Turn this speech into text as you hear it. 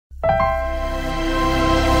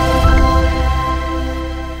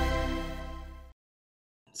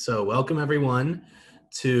So welcome everyone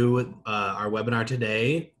to our webinar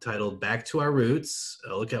today titled Back to Our Roots,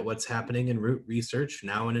 a look at what's happening in root research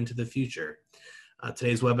now and into the future.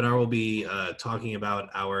 Today's webinar will be talking about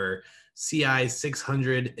our CI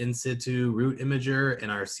 600 in situ root imager and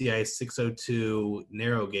our CI 602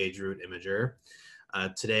 narrow gauge root imager.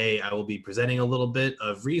 Today I will be presenting a little bit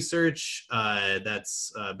of research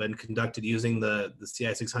that's been conducted using the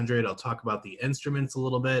CI 600. I'll talk about the instruments a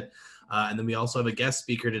little bit. And then we also have a guest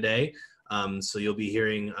speaker today. So you'll be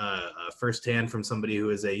hearing firsthand from somebody who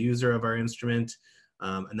is a user of our instrument.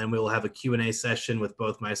 And then we will have a Q&A session with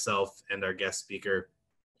both myself and our guest speaker.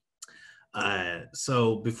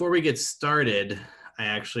 So before we get started, I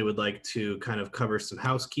actually would like to kind of cover some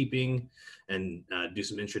housekeeping and do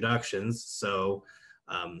some introductions. So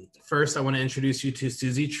first, I want to introduce you to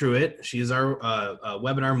Susie Truitt. She's our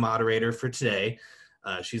webinar moderator for today.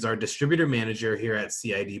 She's our distributor manager here at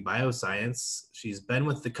CID Bio-Science. She's been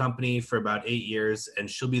with the company for about 8 years, and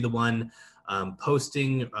she'll be the one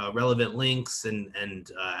posting relevant links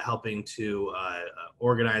and helping to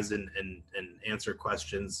organize and answer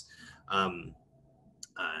questions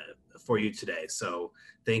for you today. So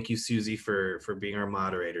thank you, Susie, for being our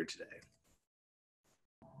moderator today.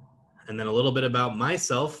 And then a little bit about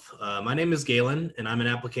myself. My name is Galen, and I'm an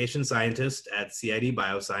application scientist at CID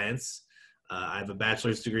Bio-Science. I have a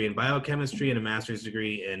bachelor's degree in biochemistry and a master's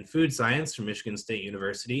degree in food science from Michigan State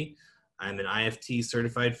University. I'm an IFT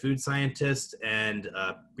certified food scientist, and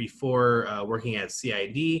before working at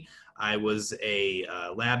CID, I was a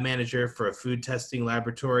lab manager for a food testing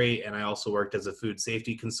laboratory, and I also worked as a food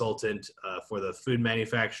safety consultant for the food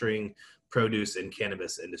manufacturing, produce, and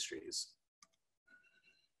cannabis industries.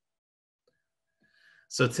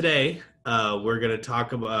 So today, we're going to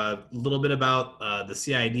talk about a little bit about the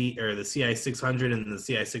CID or the CI 600 and the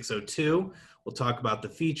CI 602. We'll talk about the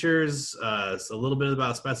features, a little bit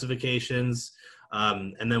about specifications,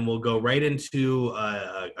 and then we'll go right into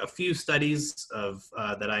a few studies of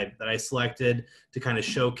that I selected to kind of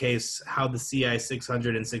showcase how the CI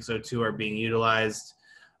 600 and 602 are being utilized.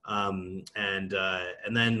 And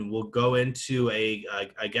then we'll go into a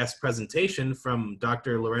guest presentation from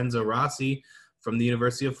Dr. Lorenzo Rossi from the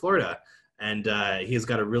University of Florida. And he's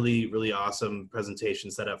got a really awesome presentation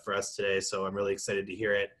set up for us today. So I'm really excited to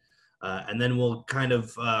hear it. And then we'll kind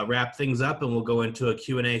of wrap things up, and we'll go into a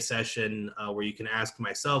Q&A session where you can ask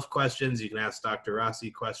myself questions. You can ask Dr. Rossi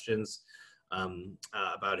questions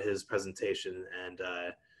about his presentation.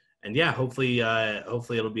 And yeah, hopefully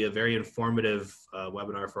it'll be a very informative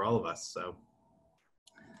webinar for all of us. So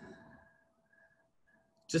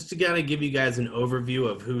just to kind of give you guys an overview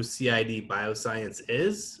of who CID Bio-Science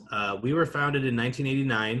is, we were founded in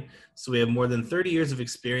 1989, so we have more than 30 years of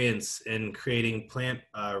experience in creating plant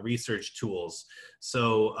research tools.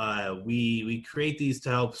 So we create these to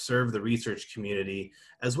help serve the research community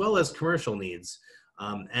as well as commercial needs.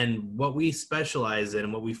 And what we specialize in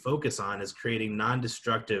and what we focus on is creating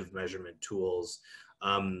non-destructive measurement tools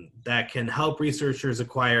that can help researchers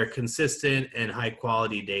acquire consistent and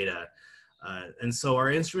high-quality data. And so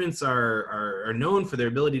our instruments are known for their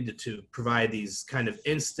ability to provide these kind of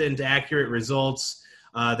instant, accurate results,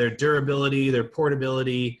 their durability, their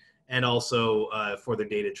portability, and also for their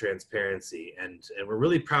data transparency. And we're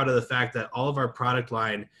really proud of the fact that all of our product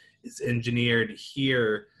line is engineered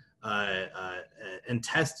here and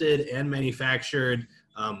tested and manufactured.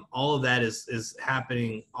 All of that is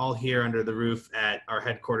happening all here under the roof at our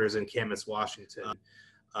headquarters in Camas, Washington.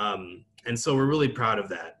 And so we're really proud of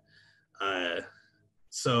that.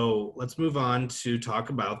 So let's move on to talk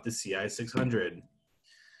about the CI 600.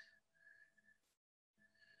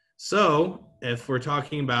 So if we're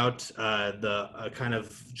talking about the kind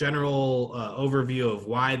of general overview of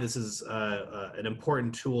why this is an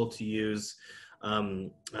important tool to use,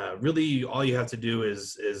 really all you have to do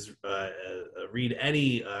is read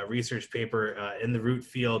any research paper in the root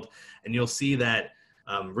field, and you'll see that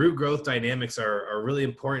root growth dynamics are a really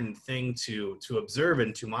important thing to observe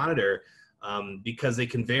and to monitor because they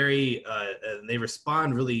can vary, they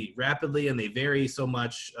respond really rapidly, and they vary so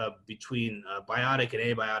much between biotic and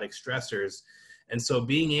abiotic stressors. And so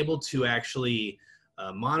being able to actually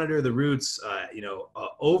monitor the roots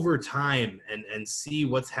over time and see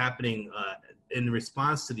what's happening in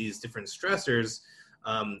response to these different stressors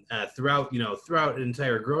throughout an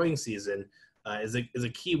entire growing season is a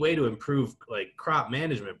key way to improve like crop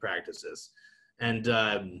management practices.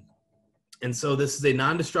 And so this is a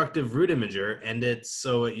non-destructive root imager, and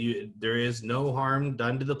there is no harm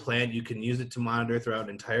done to the plant. You can use it to monitor throughout an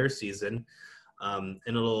entire season, and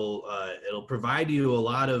it'll provide you a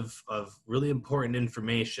lot of really important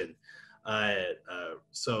information.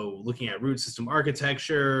 So looking at root system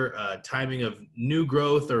architecture, timing of new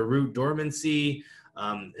growth or root dormancy,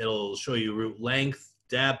 it'll show you root length,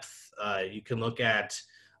 depth. You can look at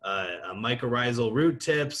mycorrhizal root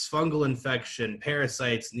tips, fungal infection,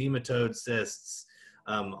 parasites, nematode cysts,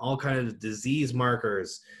 all kinds of disease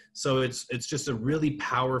markers. So it's just a really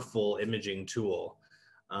powerful imaging tool.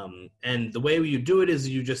 And the way you do it is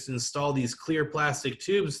you just install these clear plastic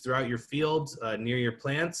tubes throughout your field near your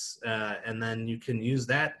plants, and then you can use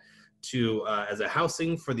that to as a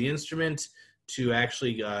housing for the instrument to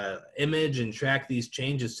actually image and track these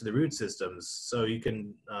changes to the root systems. So you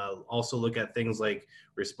can also look at things like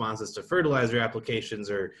responses to fertilizer applications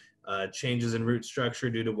or changes in root structure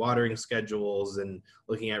due to watering schedules, and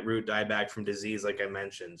looking at root dieback from disease, like I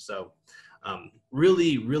mentioned. So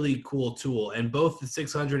really, really cool tool. And both the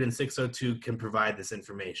 600 and 602 can provide this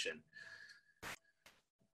information.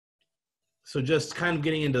 So just kind of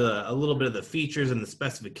getting into a little bit of the features and the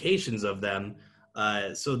specifications of them.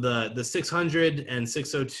 So the 600 and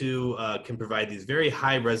 602 can provide these very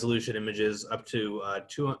high resolution images up to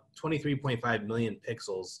 23.5 million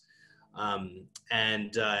pixels.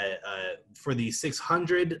 And for the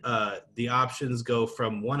 600, the options go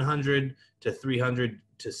from 100 to 300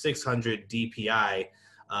 to 600 DPI.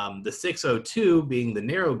 The 602, being the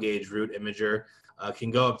narrow gauge root imager,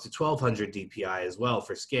 can go up to 1200 DPI as well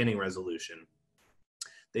for scanning resolution.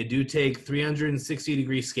 They do take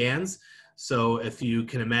 360-degree scans. So if you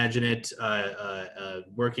can imagine it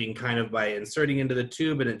working kind of by inserting into the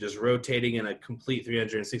tube and it just rotating in a complete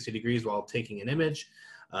 360 degrees while taking an image,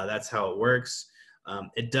 that's how it works.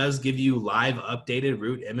 It does give you live updated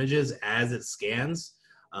root images as it scans.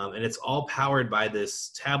 And it's all powered by this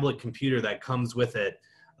tablet computer that comes with it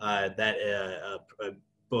that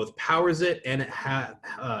both powers it, and it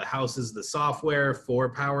houses the software for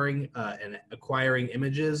powering and acquiring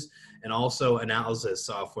images, and also analysis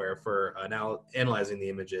software for analyzing the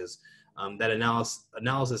images. That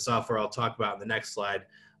analysis software I'll talk about in the next slide.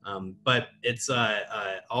 But it's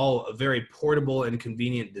all a very portable and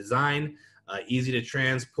convenient design, easy to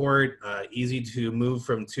transport, easy to move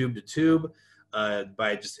from tube to tube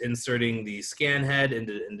by just inserting the scan head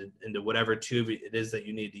into whatever tube it is that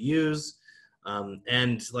you need to use.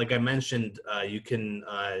 And like I mentioned, you can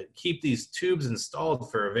keep these tubes installed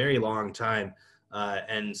for a very long time.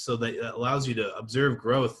 And so that allows you to observe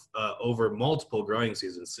growth over multiple growing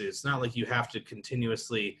seasons. So it's not like you have to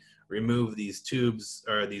continuously remove these tubes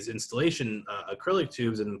or these installation acrylic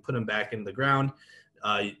tubes and put them back in the ground.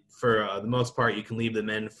 For the most part, you can leave them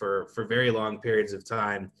in for very long periods of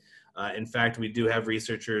time. In fact, we do have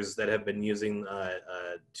researchers that have been using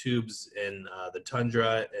tubes in the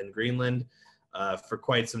tundra in Greenland for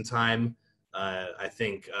quite some time. I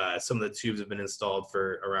think some of the tubes have been installed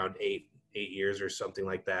for around eight years or something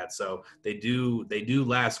like that. So they do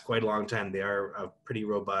last quite a long time. They are a pretty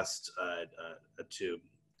robust tube.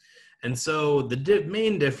 And so the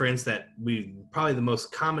main difference that probably the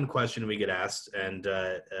most common question we get asked, and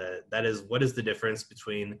that is, what is the difference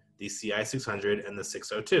between the CI600 and the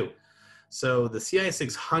 602? So the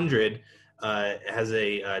CI600 has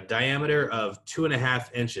a diameter of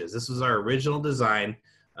 2.5 inches. This was our original design.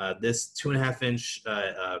 This 2.5 inch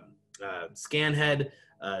scan head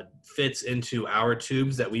fits into our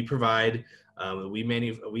tubes that we provide.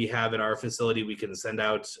 We have in our facility. We can send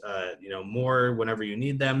out more whenever you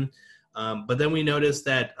need them. But then we noticed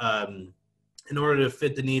that in order to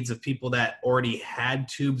fit the needs of people that already had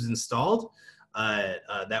tubes installed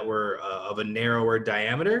that were of a narrower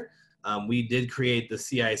diameter, we did create the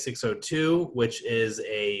CI602, which is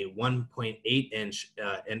a 1.8 inch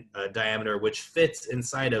diameter, which fits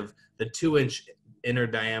inside of the 2-inch inner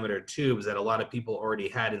diameter tubes that a lot of people already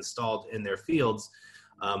had installed in their fields.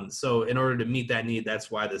 So in order to meet that need,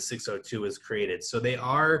 that's why the 602 is created. So they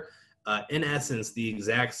are, in essence, the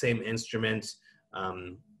exact same instrument.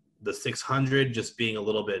 The 600 just being a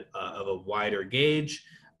little bit of a wider gauge,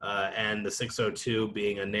 and the 602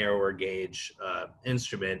 being a narrower gauge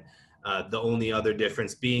instrument. The only other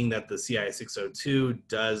difference being that the CI602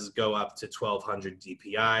 does go up to 1200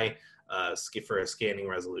 DPI for a scanning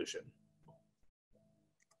resolution.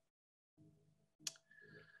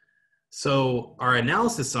 So our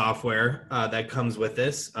analysis software that comes with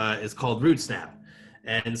this is called RootSnap.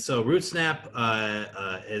 And so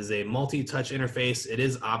RootSnap is a multi-touch interface. It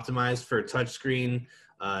is optimized for touchscreen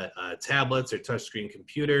tablets or touchscreen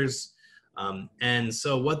computers. And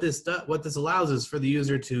so what this allows is for the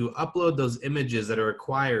user to upload those images that are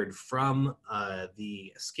acquired from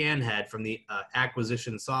the scan head, from the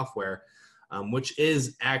acquisition software, which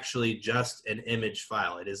is actually just an image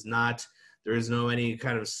file. It is not There is no any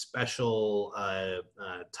kind of special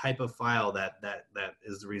type of file that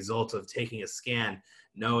is the result of taking a scan.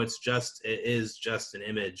 No, it is just an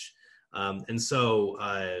image. And so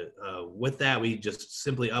with that, we just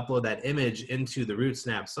simply upload that image into the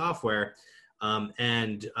RootSnap software,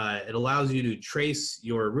 and it allows you to trace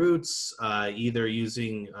your roots either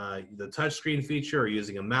using the touchscreen feature or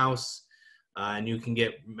using a mouse. And you can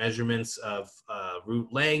get measurements of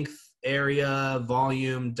root length, area,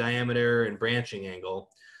 volume, diameter, and branching angle,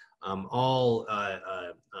 all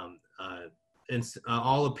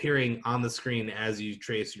appearing on the screen as you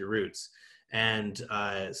trace your roots. And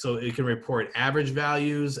so it can report average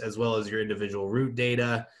values as well as your individual root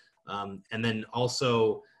data. And then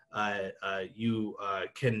also you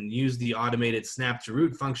can use the automated snap to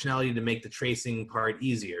root functionality to make the tracing part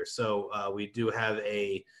easier. So we do have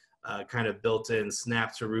a kind of built-in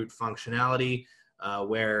snap to root functionality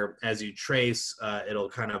where as you trace, it'll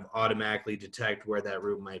kind of automatically detect where that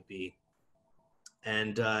root might be.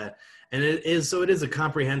 And it is a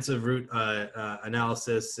comprehensive root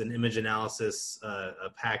analysis and image analysis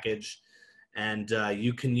package, and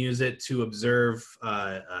you can use it to observe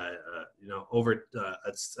over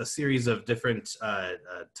a series of different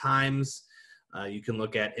times. You can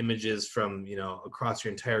look at images from across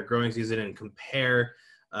your entire growing season and compare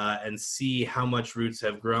and see how much roots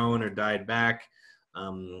have grown or died back.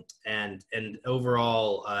 And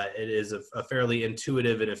overall, it is a fairly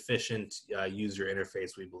intuitive and efficient user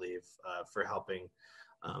interface, we believe, for helping.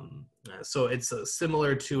 So it's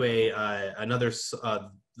similar to another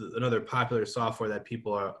popular software that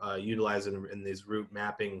people are utilizing in these root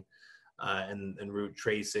mapping and root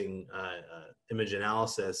tracing image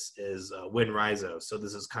analysis is WinRhizo. So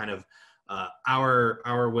this is kind of our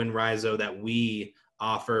WinRhizo that we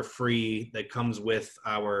offer free, that comes with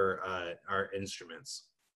our instruments.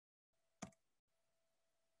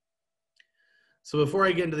 So before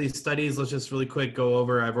I get into these studies, let's just really quick go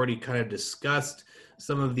over, I've already kind of discussed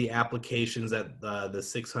some of the applications that the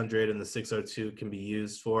 600 and the 602 can be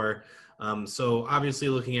used for. So obviously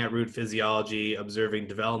looking at root physiology, observing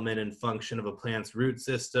development and function of a plant's root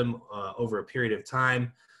system over a period of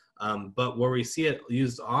time. But where we see it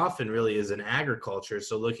used often really is in agriculture.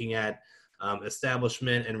 So looking at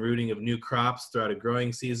establishment and rooting of new crops throughout a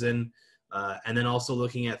growing season, and then also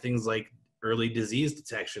looking at things like early disease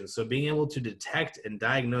detection. So being able to detect and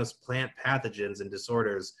diagnose plant pathogens and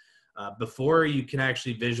disorders before you can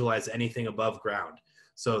actually visualize anything above ground.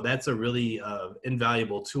 So that's a really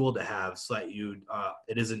invaluable tool to have, so that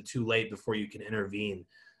it isn't too late before you can intervene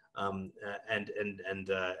and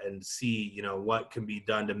see what can be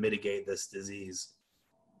done to mitigate this disease.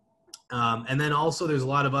 And then also there's a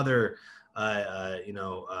lot of other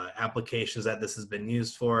applications that this has been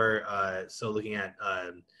used for. So looking at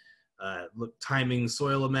timing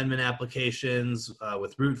soil amendment applications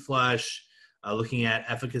with root flush, looking at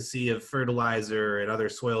efficacy of fertilizer and other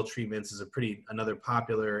soil treatments is another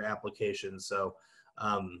popular application. So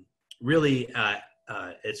really,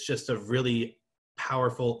 it's just a really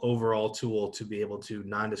powerful overall tool to be able to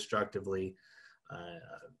non-destructively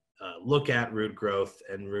look at root growth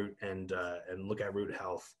and look at root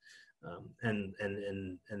health. And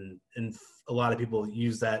a lot of people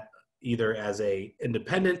use that either as a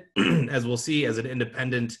independent, as we'll see, as an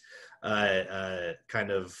independent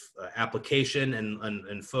kind of application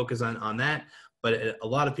and focus on that. But a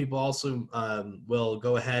lot of people also will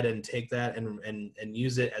go ahead and take that and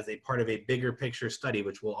use it as a part of a bigger picture study,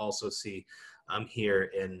 which we'll also see here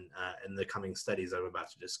in the coming studies I'm about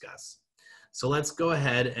to discuss. So let's go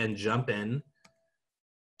ahead and jump in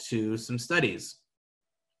to some studies.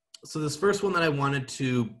 So this first one that I wanted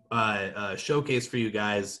to showcase for you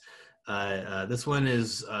guys, this one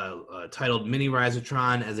is titled Mini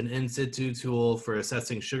Rhizotron as an in situ tool for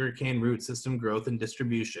assessing sugarcane root system growth and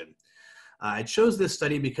distribution. I chose this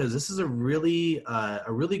study because this is a really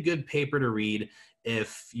good paper to read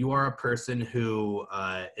if you are a person who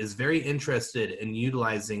is very interested in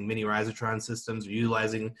utilizing mini rhizotron systems or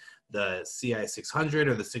utilizing the CI 600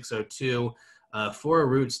 or the 602 for a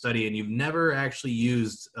root study, and you've never actually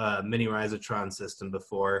used a mini rhizotron system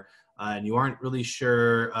before, and you aren't really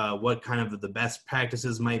sure what kind of the best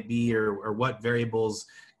practices might be or what variables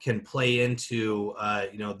can play into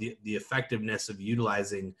the effectiveness of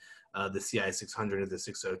utilizing the CI 600 or the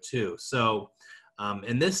 602. So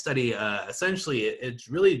in this study, essentially, it's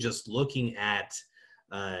really just looking at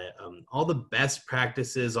all the best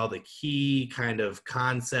practices, all the key kind of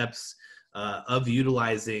concepts of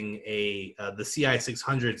utilizing the CI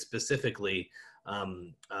 600 specifically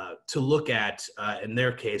to look at, in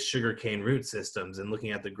their case, sugarcane root systems and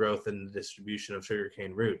looking at the growth and the distribution of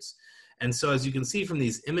sugarcane roots. And so as you can see from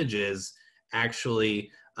these images,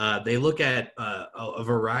 actually they look at a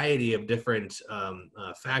variety of different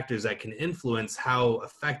factors that can influence how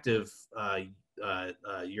effective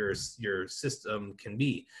your system can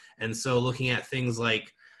be. And so looking at things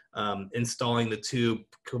like installing the tube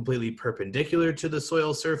completely perpendicular to the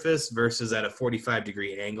soil surface versus at a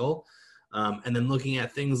 45-degree angle. And then looking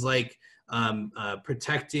at things like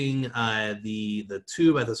protecting the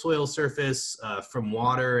tube at the soil surface from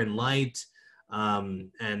water and light,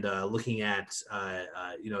 and looking at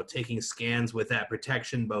taking scans with that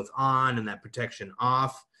protection both on and that protection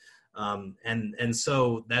off. And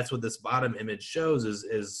so that's what this bottom image shows,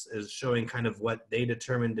 is showing kind of what they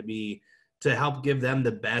determined to help give them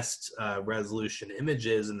the best resolution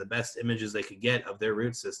images and the best images they could get of their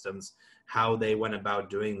root systems, how they went about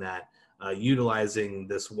doing that, utilizing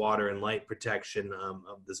this water and light protection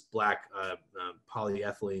of this black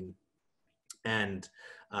polyethylene. And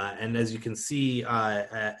as you can see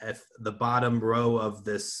at the bottom row of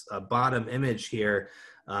this bottom image here,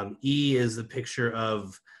 E is the picture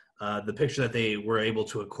of the picture that they were able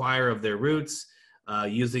to acquire of their roots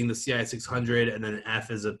using the CI 600, and then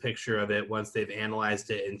F is a picture of it once they've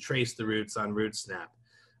analyzed it and traced the roots on RootSnap.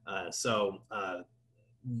 So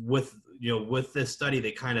with this study,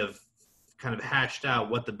 they kind of hashed out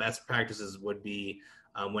what the best practices would be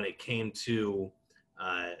when it came to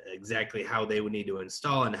exactly how they would need to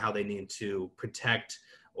install and how they need to protect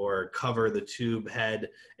or cover the tube head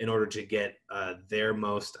in order to get their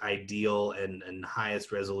most ideal and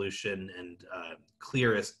highest resolution and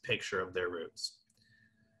clearest picture of their roots.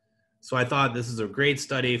 So I thought this is a great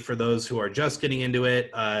study for those who are just getting into it,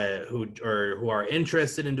 who are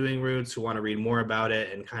interested in doing roots, who want to read more about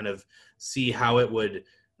it and kind of see how it would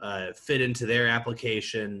fit into their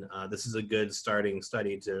application. This is a good starting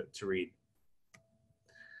study to read.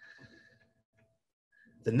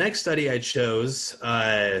 The next study I chose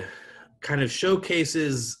kind of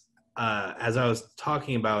showcases, as I was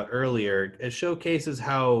talking about earlier, it showcases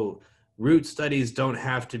how root studies don't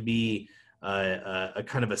have to be a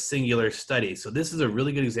kind of a singular study. So this is a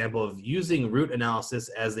really good example of using root analysis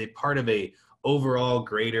as a part of a overall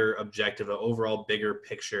greater objective, an overall bigger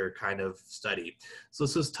picture kind of study. So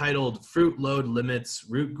this is titled Fruit Load Limits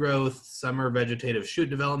Root Growth, Summer Vegetative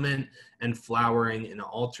Shoot Development, and Flowering in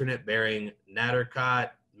Alternate Bearing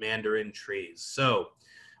Nattercot Mandarin Trees. So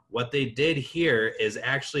what they did here is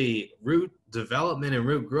actually root development and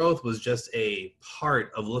root growth was just a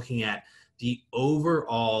part of looking at the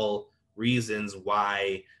overall reasons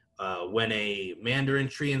why when a mandarin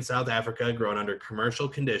tree in South Africa grown under commercial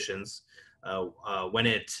conditions, when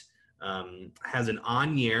it has an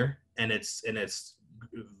on year and it's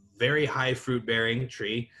very high fruit bearing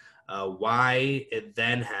tree, why it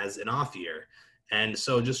then has an off year. And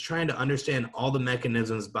so just trying to understand all the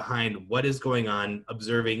mechanisms behind what is going on,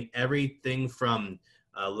 observing everything from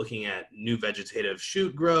looking at new vegetative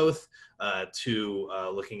shoot growth to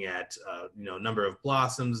looking at number of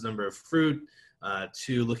blossoms, number of fruit,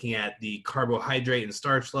 to looking at the carbohydrate and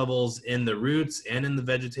starch levels in the roots and in the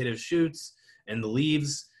vegetative shoots and the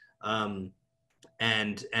leaves,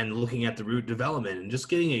 and looking at the root development and just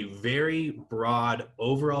getting a very broad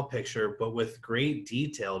overall picture, but with great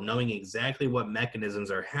detail, knowing exactly what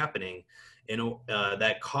mechanisms are happening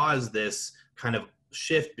that cause this kind of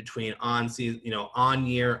shift between on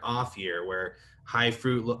year, off year, where high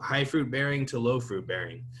fruit bearing to low fruit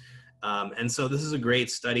bearing. And so this is a great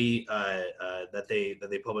study that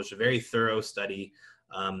they published, a very thorough study,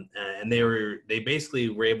 and they basically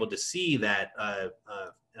were able to see that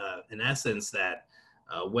in essence that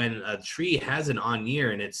when a tree has an on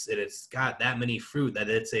year and it's got that many fruit, that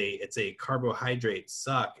it's a carbohydrate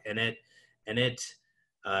suck, and it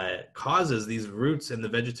causes these roots and the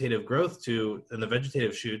vegetative growth and the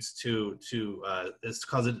vegetative shoots to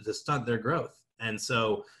cause it to stunt their growth. And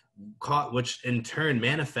so which in turn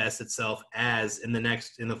manifests itself as in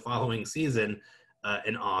the following season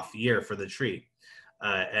an off year for the tree.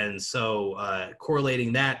 And so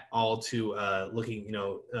correlating that all to looking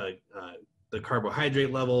the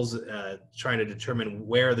carbohydrate levels, trying to determine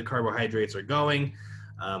where the carbohydrates are going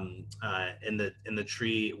in the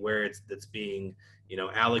tree, where it's being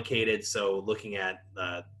allocated. So looking at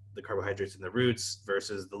the carbohydrates in the roots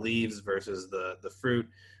versus the leaves versus the fruit.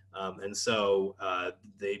 And so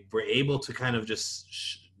they were able to kind of just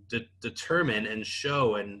determine and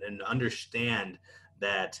show and understand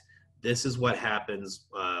that this is what happens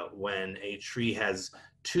when a tree has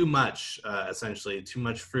too much, essentially too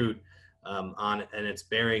much fruit on it, and it's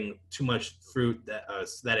bearing too much fruit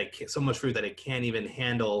so much fruit that it can't even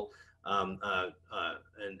handle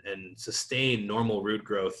and sustain normal root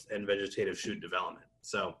growth and vegetative shoot development.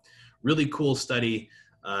 So really cool study.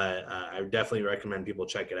 I definitely recommend people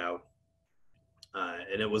check it out.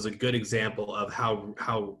 And it was a good example of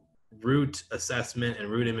how root assessment and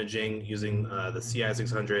root imaging using the CI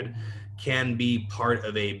 600 can be part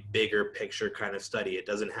of a bigger picture kind of study. It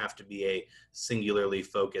doesn't have to be a singularly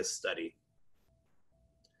focused study.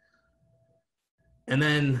 And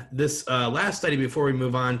then this last study before we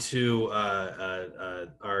move on to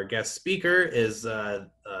our guest speaker is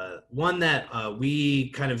one that we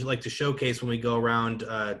kind of like to showcase when we go around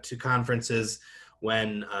to conferences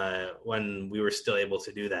when we were still able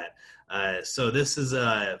to do that. So this is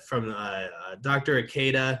from Dr.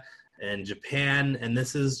 Ikeda in Japan, and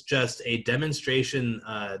this is just a demonstration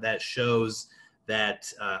that shows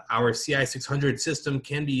that our CI 600 system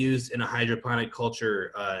can be used in a hydroponic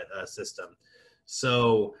culture system.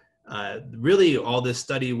 So really all this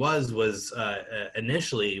study was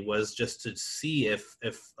initially was just to see if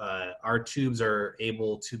our tubes are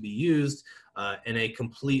able to be used in a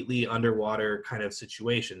completely underwater kind of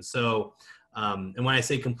situation. So, and when I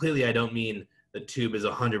say completely, I don't mean the tube is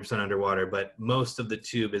 100% underwater, but most of the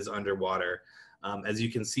tube is underwater. As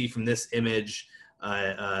you can see from this image,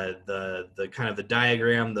 the kind of the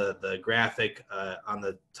diagram, the graphic on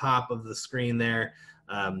the top of the screen there,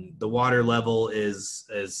 the water level is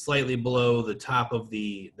slightly below the top of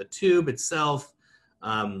the tube itself,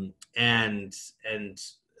 and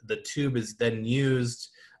the tube is then used,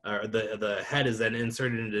 or the head is then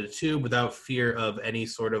inserted into the tube without fear of any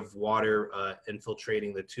sort of water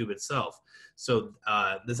infiltrating the tube itself. So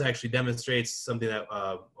this actually demonstrates something that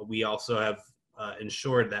we also have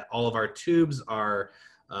ensured that all of our tubes are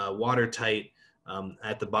watertight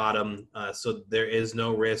at the bottom, so there is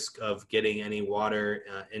no risk of getting any water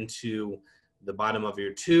into the bottom of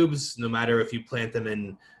your tubes, no matter if you plant them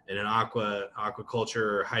in an aquaculture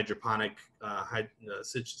or hydroponic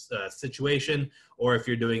situation, or if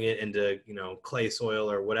you're doing it into clay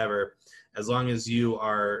soil or whatever. As long as you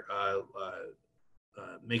are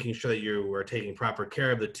making sure that you are taking proper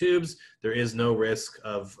care of the tubes, there is no risk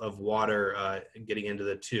of water getting into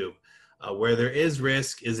the tube. Where there is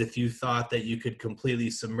risk is if you thought that you could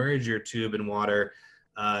completely submerge your tube in water,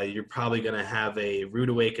 you're probably going to have a rude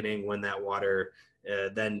awakening when that water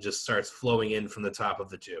then just starts flowing in from the top of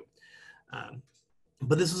the tube.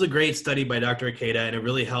 But this was a great study by Dr. Ikeda, and it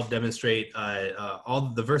really helped demonstrate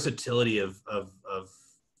all the versatility of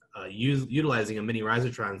utilizing a mini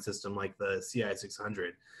risotron system like the CI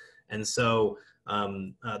 600. And so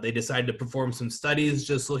they decided to perform some studies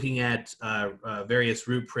just looking at various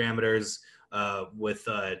root parameters with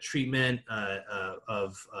treatment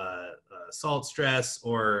of salt stress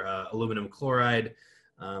or aluminum chloride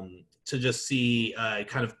to just see,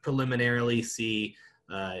 kind of preliminarily see,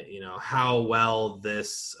 how well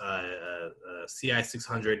this CI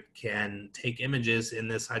 600 can take images in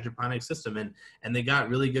this hydroponic system. And they got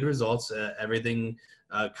really good results. Everything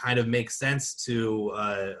kind of makes sense to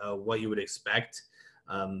what you would expect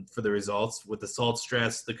for the results. With the salt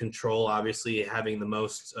stress, the control obviously having the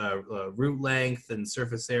most root length and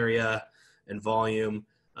surface area and volume,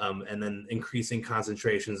 and then increasing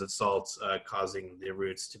concentrations of salts causing the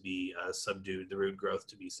roots to be subdued, the root growth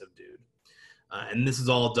to be subdued. And this is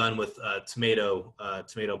all done with tomato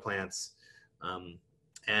plants.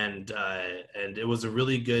 And it was a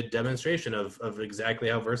really good demonstration of exactly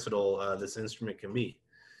how versatile this instrument can be.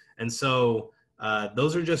 And so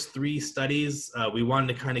those are just 3 studies. We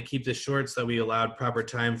wanted to kind of keep this short so that we allowed proper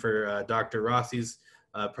time for Dr. Rossi's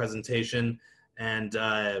presentation. And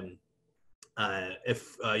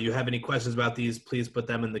if you have any questions about these, please put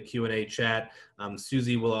them in the Q&A chat.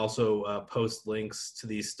 Susie will also post links to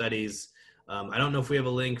these studies. I don't know if we have a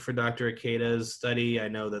link for Dr. Ikeda's study. I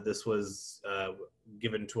know that this was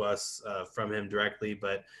given to us from him directly,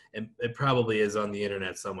 but it probably is on the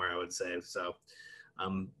internet somewhere, I would say. So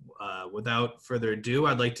without further ado,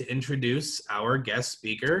 I'd like to introduce our guest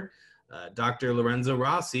speaker, Dr. Lorenzo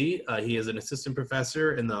Rossi. He is an assistant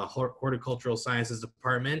professor in the Horticultural Sciences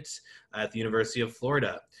Department at the University of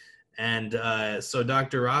Florida. And so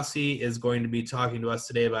Dr. Rossi is going to be talking to us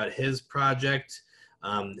today about his project.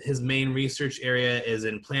 His main research area is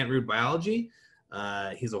in plant root biology.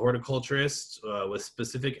 He's a horticulturist with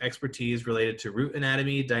specific expertise related to root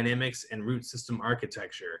anatomy, dynamics, and root system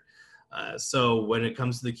architecture. So when it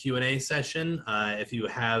comes to the Q&A session, if you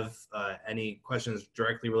have any questions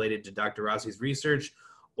directly related to Dr. Rossi's research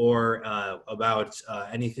or about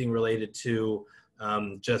anything related to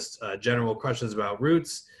just general questions about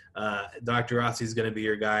roots, Dr. Rossi is going to be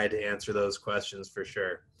your guide to answer those questions for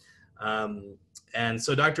sure. And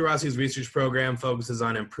so Dr. Rossi's research program focuses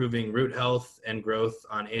on improving root health and growth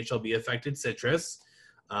on HLB-affected citrus.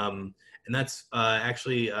 And that's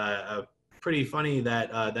actually pretty funny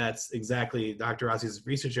that that's exactly Dr. Rossi's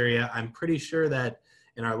research area. I'm pretty sure that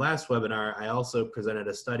in our last webinar, I also presented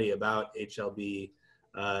a study about HLB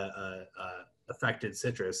affected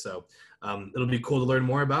citrus. So it'll be cool to learn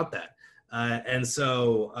more about that. And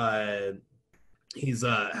so he's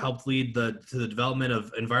helped lead to the development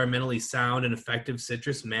of environmentally sound and effective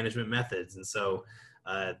citrus management methods. And so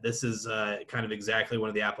this is kind of exactly one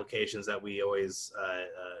of the applications that we always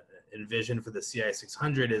envision for the CI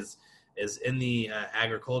 600 is in the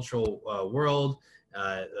agricultural world,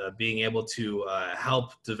 being able to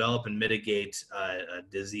help develop and mitigate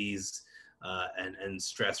disease and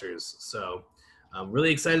stressors. So I'm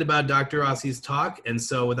really excited about Dr. Rossi's talk. And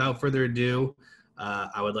so without further ado,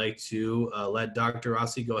 I would like to let Dr.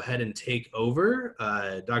 Rossi go ahead and take over.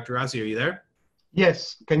 Dr. Rossi, are you there?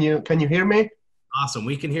 Yes. Can you hear me? Awesome.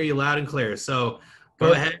 We can hear you loud and clear. So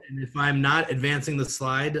go ahead, and if I'm not advancing the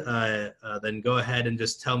slide, then go ahead and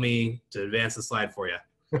just tell me to advance the slide for you.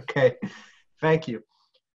 Okay. Thank you.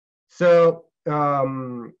 So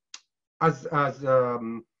as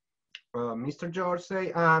Mr. George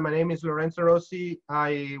say, my name is Lorenzo Rossi.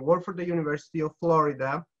 I work for the University of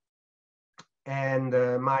Florida, and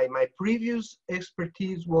my previous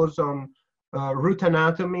expertise was on root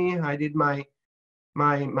anatomy. I did my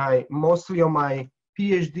mostly on my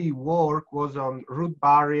PhD work was on root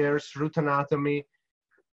barriers, root anatomy,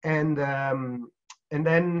 and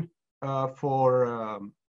then for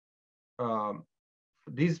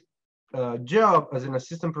this job as an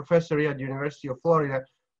assistant professor here at the University of Florida,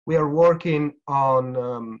 we are working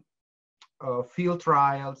on field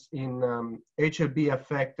trials in HLB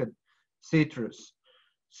affected citrus.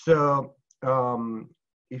 So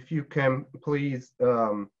if you can please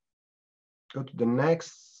go to the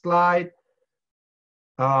next slide.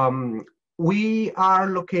 We are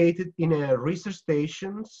located in a research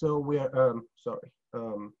station. So we are,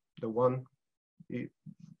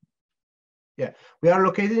 we are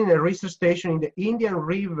located in a research station in the Indian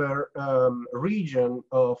River region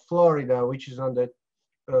of Florida, which is on the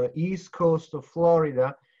east coast of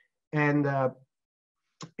Florida. And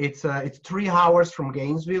it's 3 hours from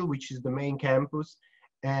Gainesville, which is the main campus.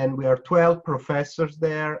 And we are 12 professors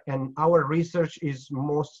there, and our research is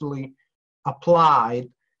mostly applied.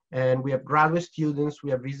 And we have graduate students,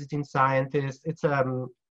 we have visiting scientists. It's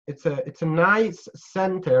a nice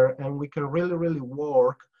center, and we can really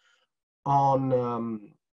work on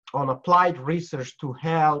applied research to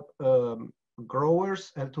help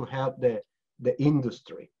growers and to help the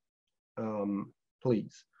industry.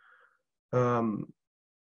 Please.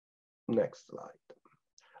 Next slide.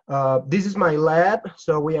 This is my lab.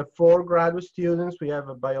 So we have 4 graduate students. We have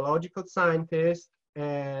a biological scientist,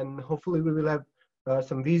 and hopefully we will have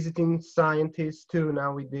some visiting scientists too.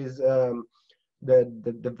 Now with this,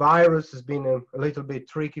 the virus has been a little bit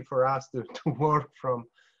tricky for us to work from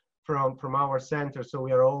our center. So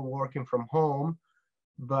we are all working from home,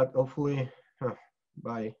 but hopefully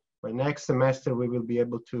by next semester we will be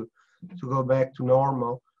able to go back to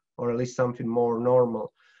normal, or at least something more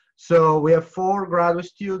normal. So we have 4 graduate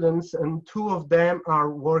students, and 2 of them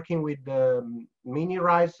are working with the mini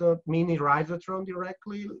rhizotron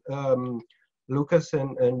directly, Lucas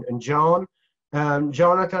and John.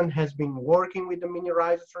 Jonathan has been working with the mini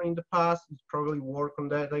rhizotron in the past. He's probably work on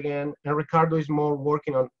that again. And Ricardo is more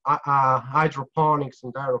working on hydroponics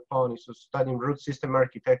and aeroponics, so studying root system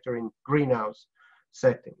architecture in greenhouse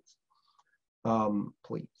settings.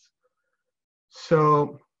 Please.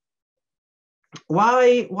 So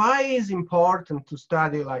why is important to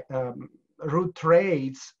study like root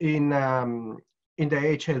traits in the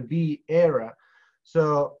HLB era?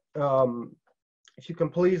 So if you can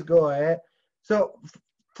please go ahead. So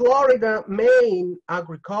Florida main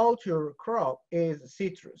agriculture crop is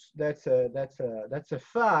citrus. That's a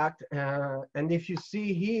fact. And if you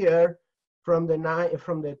see here from the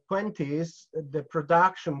 20s, the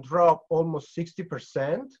production dropped almost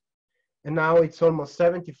 60%. And now it's almost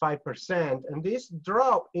 75%. And this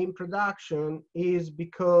drop in production is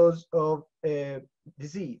because of a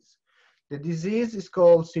disease. The disease is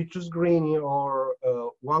called citrus greening, or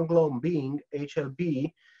one-globe bean,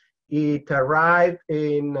 HLB. It arrived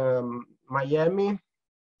in Miami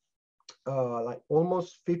like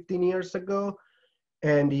almost 15 years ago.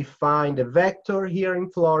 And they find a vector here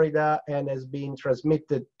in Florida and has been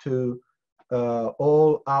transmitted to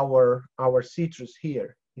all our citrus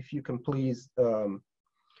here. If you can please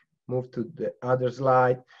move to the other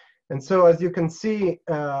slide. And so as you can see,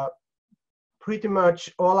 pretty much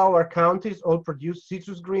all our counties, all produce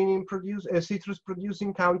citrus greening, citrus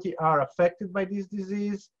producing county are affected by this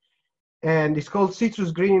disease. And it's called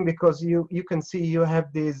citrus greening because you can see you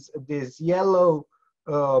have this yellow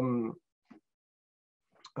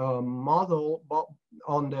model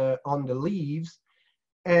on the leaves,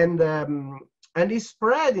 and it's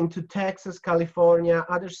spread into Texas, California,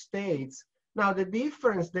 other states. Now the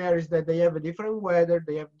difference there is that they have a different weather,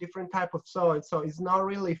 they have different type of soil, so it's not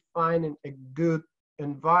really finding a good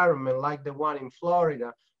environment like the one in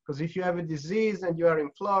Florida. Because if you have a disease and you are in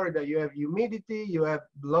Florida, you have humidity, you have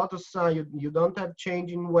a lot of sun, you don't have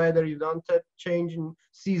changing weather, you don't have changing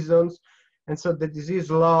seasons, and so the disease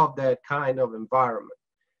love that kind of environment,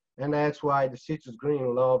 and that's why the citrus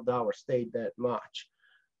green loved our state that much.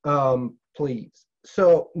 Please.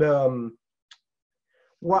 So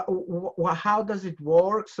how does it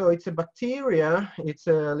work? So it's a bacteria. It's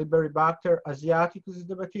a Liberibacter asiaticus is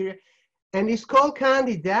the bacteria, and it's called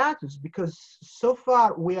candidatus because so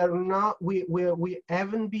far we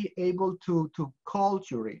haven't been able to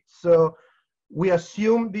culture it. So we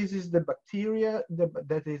assume this is the bacteria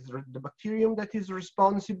that is the bacterium that is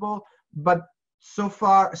responsible, but so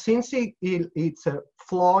far, since it's a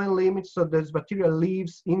phloem limit, so this bacteria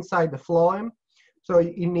lives inside the phloem, so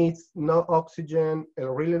it needs no oxygen, a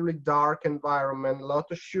really, really dark environment, a lot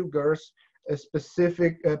of sugars, a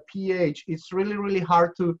specific pH. It's really, really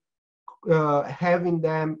hard to having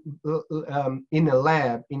them in a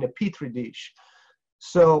lab, in a petri dish.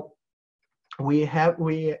 So we haven't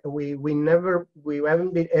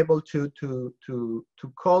been able to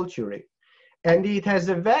culture it. And it has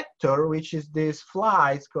a vector, which is this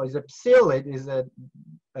fly. It's called a psyllid, is a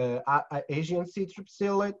Asian citrus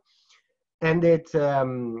psyllid, and it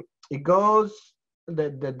goes.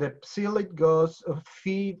 The psyllid goes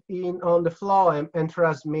feed in on the phloem and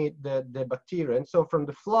transmit the bacteria. And so from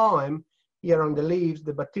the phloem here on the leaves,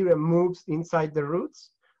 the bacteria moves inside the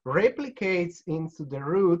roots, replicates into the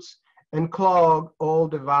roots, and clog all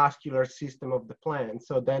the vascular system of the plant.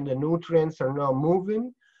 So then the nutrients are now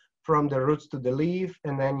moving from the roots to the leaf,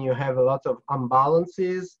 and then you have a lot of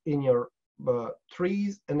imbalances in your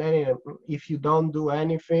trees. And then if you don't do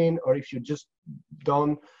anything, or if you just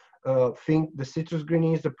don't think the citrus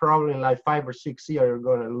green is the problem, in like 5 or 6 years, you're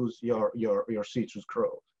going to lose your citrus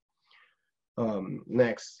growth.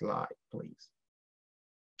 Next slide, please.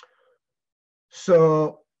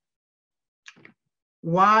 So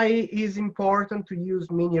why is important to use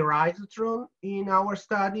mini rhizotron in our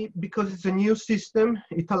study? Because it's a new system.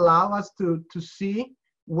 It allows us to see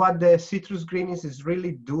what the citrus greenness is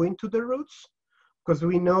really doing to the roots, because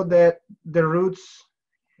we know that the roots,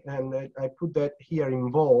 and I put that here in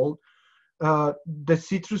bold, the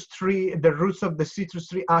roots of the citrus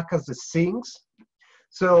tree act as the sinks.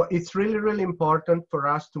 So it's really, really important for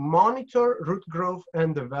us to monitor root growth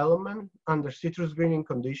and development under citrus greening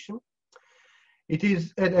condition. It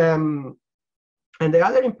is, and the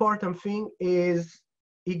other important thing is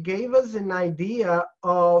it gave us an idea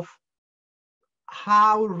of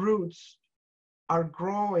how roots are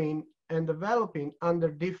growing and developing under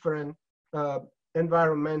different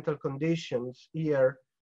environmental conditions here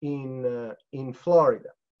in Florida.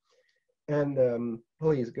 And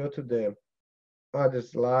please go to the other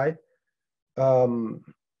slide.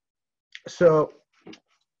 So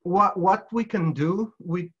what we can do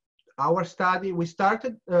with our study,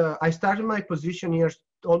 I started my position here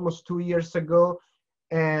almost 2 years ago,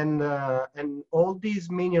 and all these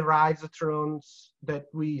mini rhizotrons that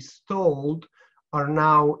we installed are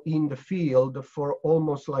now in the field for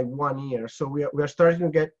almost like 1 year. So we are starting to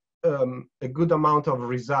get a good amount of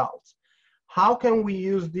results. How can we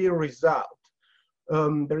use the result?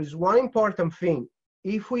 There is one important thing.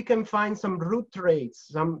 If we can find some root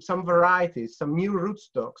traits, some varieties, some new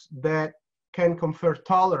rootstocks that can confer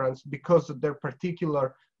tolerance because of their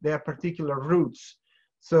particular roots,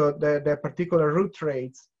 so their particular root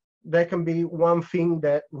traits, that can be one thing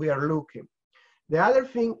that we are looking. The other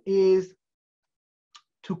thing is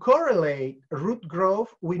to correlate root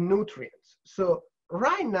growth with nutrients. So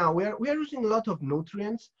right now we are using a lot of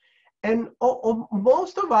nutrients, and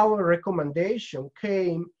most of our recommendation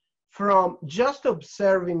came from just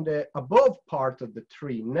observing the above part of the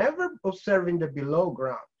tree, never observing the below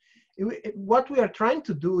ground. What we are trying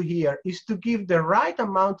to do here is to give the right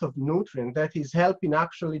amount of nutrient that is helping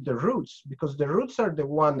actually the roots, because the roots are the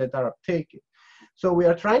one that are uptaking. So we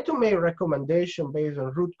are trying to make recommendation based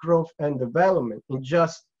on root growth and development,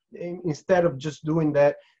 instead of just doing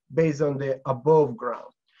that based on the above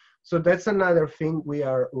ground. So that's another thing we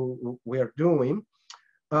are doing.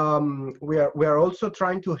 We are also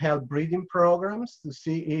trying to help breeding programs to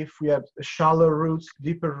see if we have shallow roots,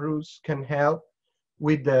 deeper roots can help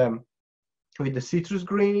with the citrus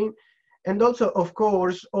greening. And also, of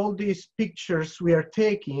course, all these pictures we are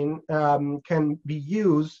taking can be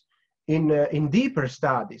used in deeper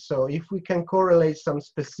studies. So if we can correlate some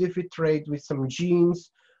specific trait with some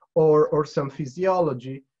genes or some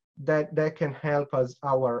physiology that can help us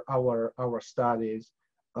our studies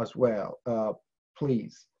as well.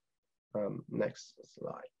 Please, next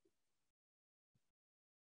slide.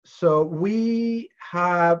 So we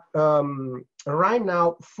have right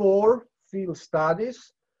now 4 field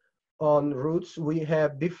studies on roots. We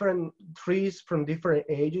have different trees from different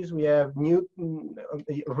ages. We have new,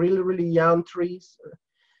 really young trees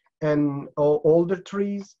and older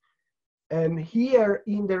trees. And here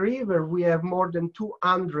in the river, we have more than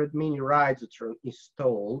 200 mini rhizotrons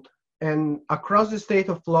installed. And across the state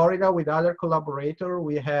of Florida with other collaborators,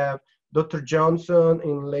 we have Dr. Johnson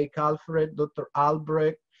in Lake Alfred, Dr.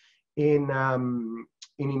 Albrecht in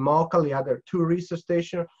Immokalee, the other 2 research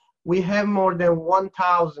stations. We have more than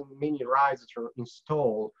 1,000 mini rhizotrons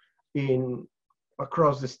installed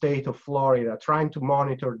across the state of Florida, trying to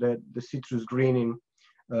monitor the citrus greening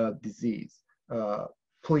disease.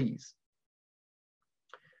 Please.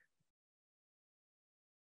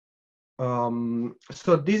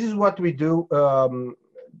 So this is what we do.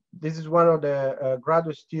 This is one of the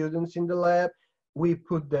graduate students in the lab. We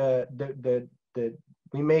put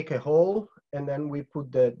we make a hole, and then we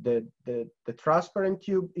put the transparent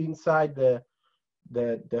tube inside the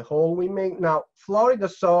hole we make. Now, Florida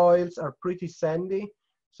soils are pretty sandy,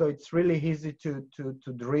 so it's really easy to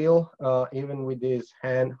drill even with this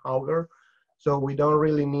hand auger. So we don't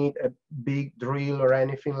really need a big drill or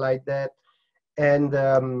anything like that. And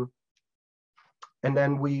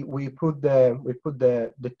then we put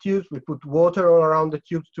the tubes. We put water all around the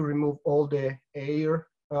tubes to remove all the air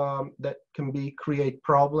that can create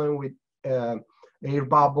problem with air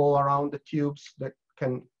bubble around the tubes that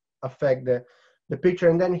can affect the picture.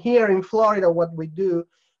 And then here in Florida, what we do,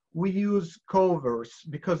 we use covers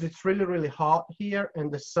because it's really hot here,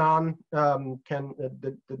 and the sun can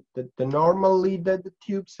the normal lead that the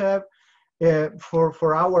tubes have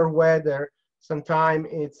for our weather. Sometimes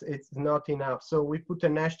it's not enough, so we put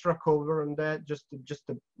an extra cover on that, just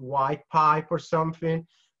a white pipe or something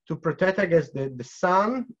to protect against the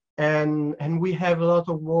sun. And we have a lot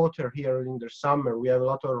of water here in the summer. We have a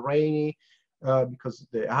lot of rainy because of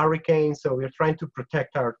the hurricane, so we're trying to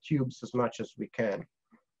protect our tubes as much as we can.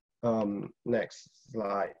 Next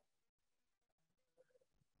slide.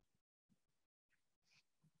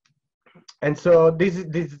 And so this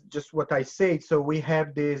is just what I said. So we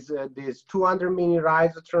have this 200 mini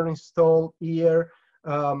rhizotron installed here.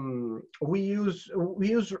 We use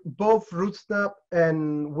both RootSnap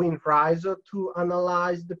and WinRhizo to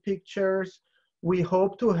analyze the pictures. We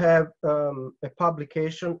hope to have a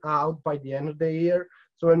publication out by the end of the year.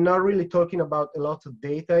 So I'm not really talking about a lot of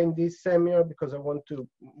data in this seminar because I want to.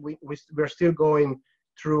 We're still going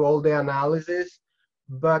through all the analysis.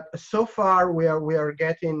 But so far, we are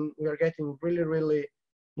getting really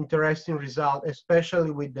interesting results,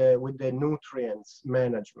 especially with the nutrients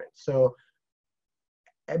management. So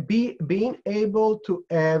being able to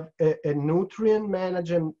have a nutrient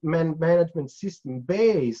management system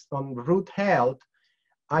based on root health,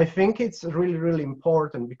 I think it's really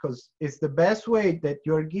important because it's the best way that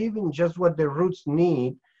you're giving just what the roots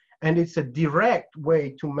need, and it's a direct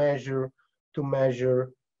way to measure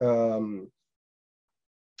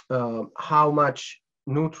how much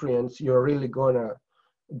nutrients you're really gonna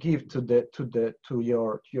give to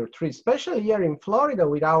your tree. Especially here in Florida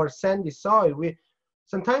with our sandy soil,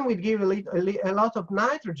 sometimes we give a lot of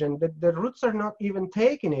nitrogen that the roots are not even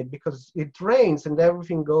taking it because it rains and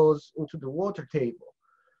everything goes into the water table.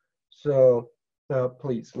 So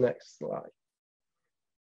please, next slide.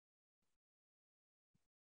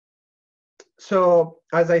 So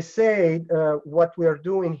as I said, what we are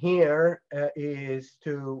doing here is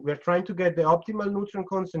we're trying to get the optimal nutrient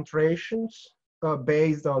concentrations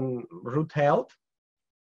based on root health.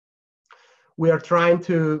 We are trying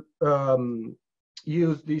to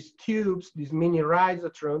use these tubes, these mini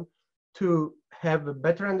rhizotron, to have a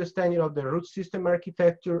better understanding of the root system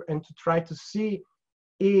architecture and to try to see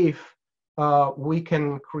if we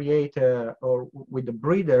can create or with the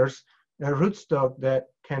breeders, a rootstock that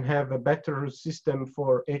can have a better root system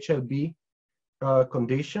for HLB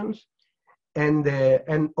conditions.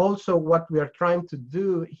 And also what we are trying to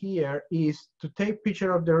do here is to take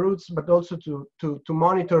picture of the roots, but also to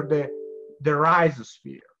monitor the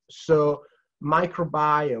rhizosphere. So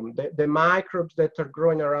microbiome, the microbes that are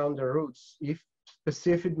growing around the roots, if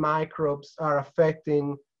specific microbes are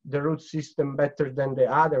affecting the root system better than the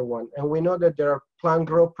other one. And we know that there are plant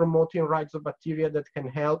growth promoting rhizobacteria that can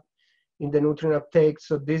help in the nutrient uptake.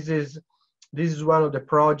 So this is one of the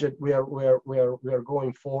projects we are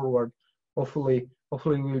going forward. Hopefully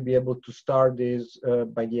we'll be able to start this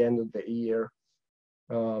by the end of the year.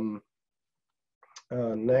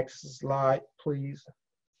 Next slide, please.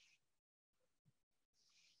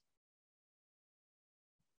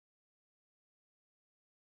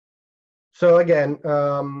 So again,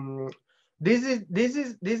 this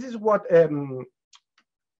is what a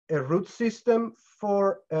root system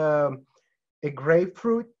for a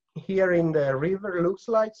grapefruit here in the river looks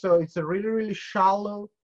like. So it's a really shallow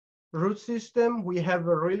root system. We have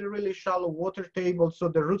a really shallow water table, so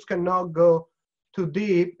the roots cannot go too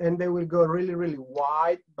deep, and they will go really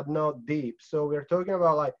wide but not deep. So we're talking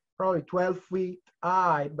about like probably 12 feet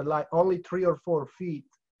high, but like only 3 or 4 feet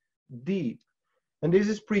deep. And this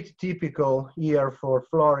is pretty typical here for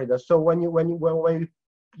Florida. So when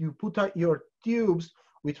you put out your tubes,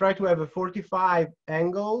 we try to have a 45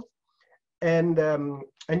 angle, and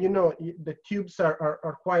you know, the tubes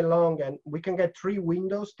are quite long, and we can get 3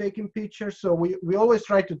 windows taking pictures. So we always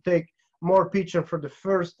try to take more picture for the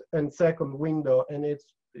first and second window, and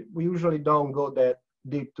we usually don't go that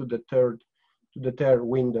deep to the third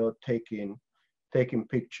window taking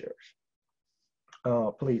pictures.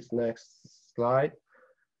 Please, next slide.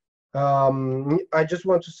 I just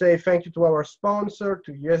want to say thank you to our sponsor,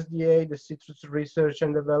 to USDA, the Citrus Research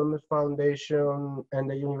and Development Foundation, and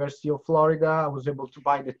the University of Florida. I was able to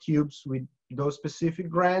buy the tubes with those specific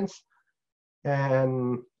grants,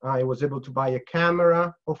 and I was able to buy a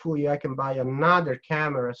camera. Hopefully I can buy another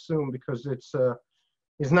camera soon, because it's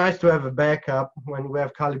nice to have a backup when we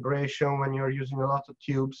have calibration, when you're using a lot of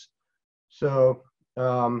tubes. So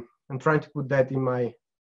I'm trying to put that in my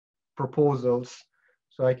proposals,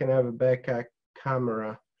 so I can have a backup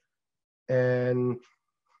camera. And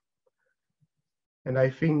I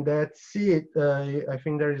think that's it. I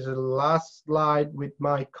think there is a last slide with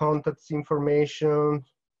my contacts information.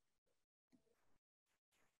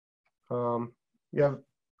 You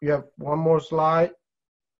have one more slide?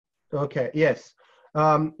 Okay, yes.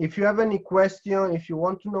 If you have any question, if you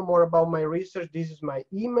want to know more about my research, this is my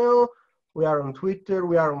email. We are on Twitter,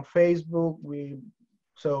 we are on Facebook.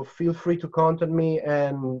 So feel free to contact me,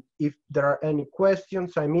 and if there are any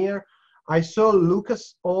questions, I'm here. I saw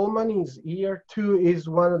Lucas Ullman is here too. He's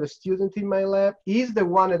one of the students in my lab. He's the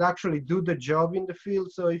one that actually do the job in the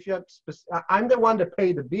field. So if you have, I'm the one that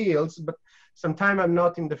pay the bills, but sometimes I'm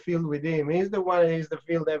not in the field with him. He's the one that is in the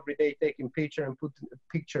field every day taking pictures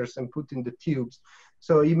and putting the tubes.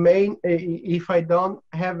 So he may, if I don't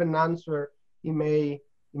have an answer, he may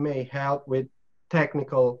help with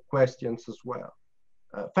technical questions as well.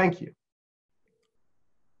 Thank you.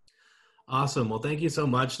 Awesome. Well, thank you so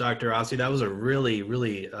much, Dr. Rossi. That was a really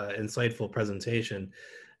insightful presentation.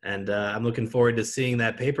 And I'm looking forward to seeing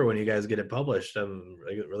that paper when you guys get it published. I'm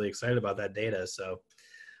really excited about that data. So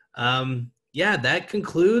yeah, that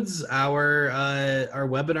concludes our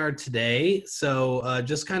webinar today. So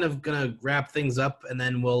just kind of gonna wrap things up, and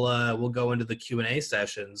then we'll go into the Q&A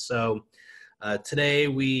session. So today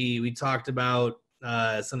we talked about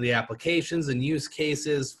some of the applications and use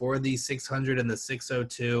cases for the 600 and the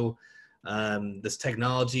 602. This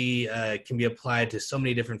technology can be applied to so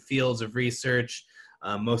many different fields of research,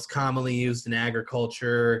 most commonly used in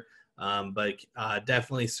agriculture, but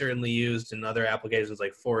definitely certainly used in other applications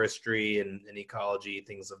like forestry and ecology,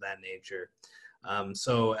 things of that nature.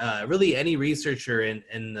 So really any researcher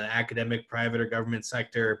in the academic, private, or government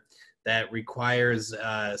sector that requires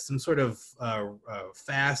some sort of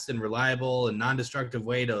fast and reliable and non-destructive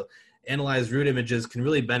way to analyze root images can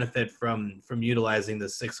really benefit from utilizing the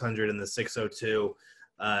 600 and the 602.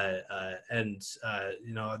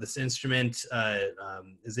 You know, this instrument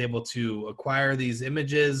is able to acquire these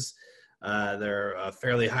images. They're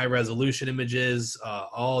fairly high resolution images,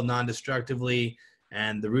 all non-destructively.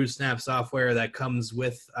 And the RootSnap software that comes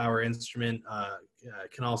with our instrument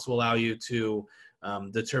can also allow you to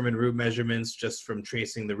determine root measurements just from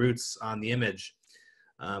tracing the roots on the image.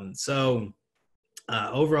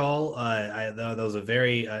 Overall, that was a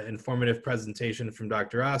very informative presentation from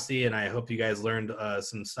Dr. Rossi, and I hope you guys learned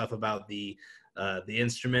some stuff about the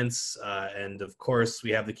instruments. And of course,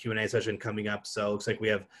 we have the Q&A session coming up, so it looks like we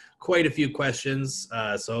have quite a few questions.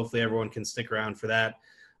 So hopefully everyone can stick around for that.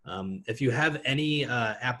 If you have any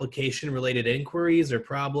application-related inquiries or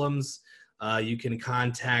problems, you can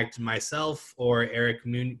contact myself or Eric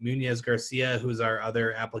Munoz Garcia, who's our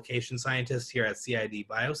other application scientist here at CID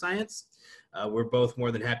Bio-Science. We're both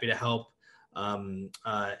more than happy to help.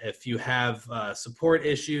 If you have support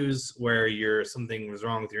issues where something was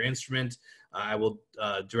wrong with your instrument, I will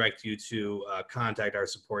direct you to contact our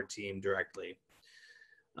support team directly.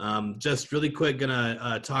 Just really quick,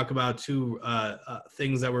 gonna talk about two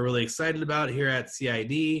things that we're really excited about here at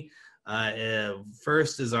CID.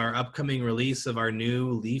 First is our upcoming release of our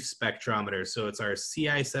new leaf spectrometer. So it's our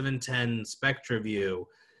CI710 SpectraView,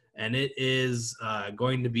 and it is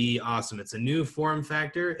going to be awesome. It's a new form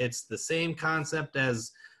factor. It's the same concept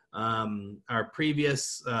as our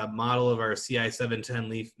previous model of our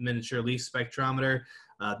CI710 miniature leaf spectrometer.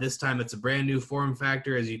 This time it's a brand new form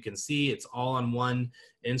factor. As you can see, it's all on one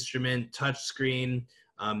instrument, touch screen.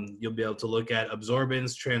 You'll be able to look at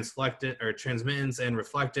absorbance, transmittance, and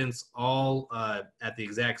reflectance all at the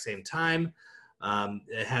exact same time.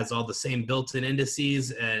 It has all the same built-in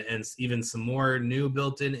indices and even some more new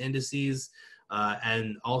built-in indices.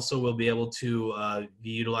 And also will be able to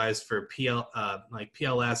be utilized for like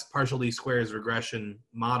PLS, partial least squares regression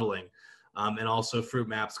modeling, and also fruit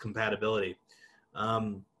maps compatibility.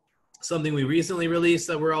 Something we recently released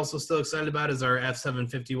that we're also still excited about is our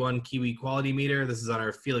F751 Kiwi quality meter. This is on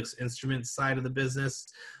our Felix Instruments side of the business.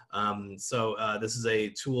 This is a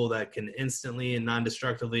tool that can instantly and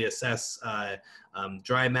non-destructively assess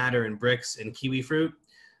dry matter and bricks in kiwi fruit.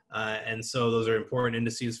 And so those are important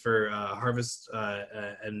indices for harvest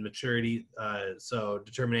and maturity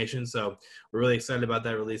determination. So we're really excited about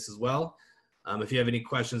that release as well. If you have any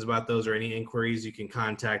questions about those or any inquiries, you can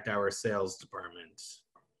contact our sales department.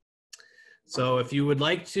 So if you would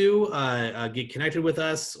like to get connected with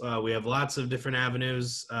us, we have lots of different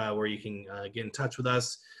avenues where you can get in touch with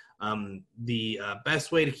us. The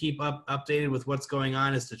best way to keep updated with what's going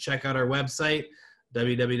on is to check out our website,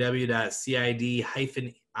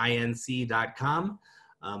 www.cid-inc.com.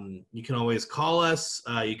 You can always call us.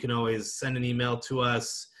 You can always send an email to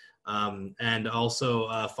us, and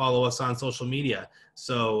also follow us on social media.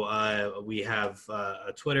 So we have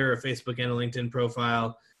a Twitter, a Facebook, and a LinkedIn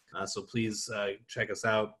profile. So please check us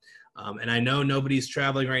out. And I know nobody's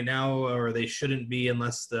traveling right now, or they shouldn't be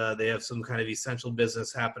unless they have some kind of essential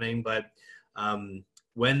business happening. But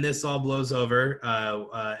when this all blows over,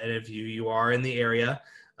 and if you are in the area,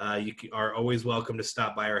 you are always welcome to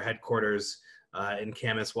stop by our headquarters in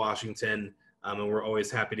Camas, Washington. And we're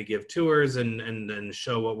always happy to give tours and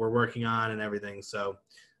show what we're working on and everything. So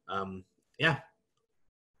yeah.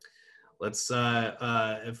 Let's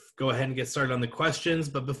go ahead and get started on the questions.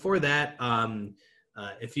 But before that,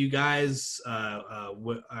 if you guys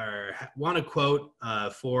want a quote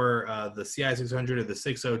for the CI600 or the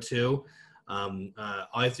 602, all you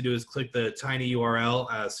have to do is click the tiny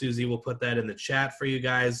URL. Susie will put that in the chat for you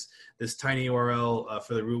guys. This tiny URL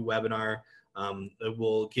for the Root webinar. It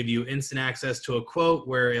will give you instant access to a quote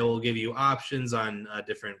where it will give you options on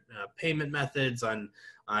different payment methods, on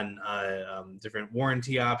different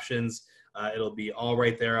warranty options. It'll be all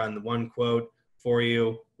right there on the one quote for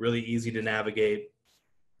you, really easy to navigate.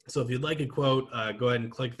 So if you'd like a quote, go ahead and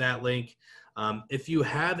click that link. If you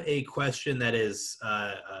have a question that is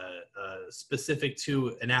specific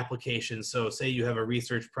to an application, so say you have a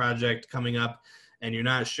research project coming up and you're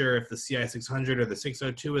not sure if the CI600 or the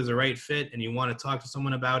 602 is the right fit and you want to talk to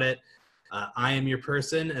someone about it, I am your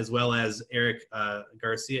person, as well as Eric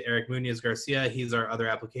Munoz Garcia. He's our other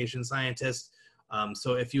application scientist.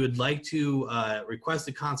 So if you would like to request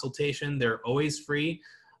a consultation, they're always free.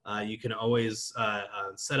 You can always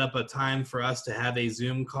set up a time for us to have a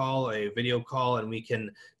Zoom call, a video call, and we can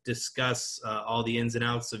discuss all the ins and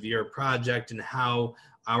outs of your project and how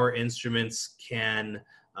our instruments can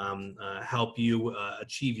help you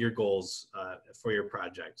achieve your goals for your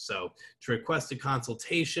project. So to request a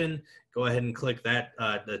consultation, go ahead and click that,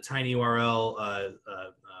 the tiny URL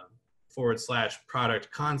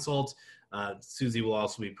 /product consult. Susie will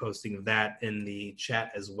also be posting that in the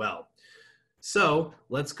chat as well. So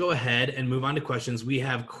let's go ahead and move on to questions. We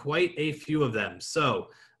have quite a few of them. So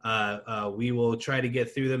we will try to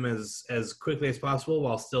get through them as quickly as possible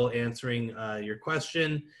while still answering your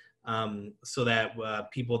question, so that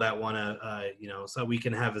people that want to, so we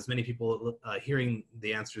can have as many people hearing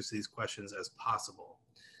the answers to these questions as possible.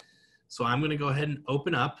 So I'm going to go ahead and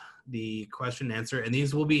open up the question and answer, and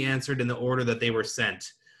these will be answered in the order that they were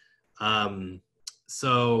sent. The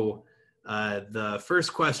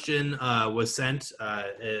first question was sent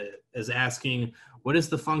is asking, what is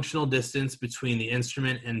the functional distance between the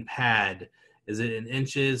instrument and pad? Is it in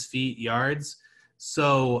inches, feet, yards?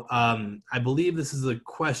 So I believe this is a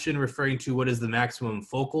question referring to what is the maximum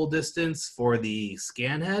focal distance for the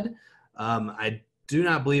scan head. I do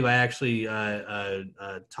not believe I actually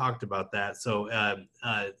talked about that. So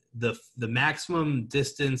the maximum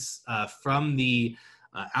distance from the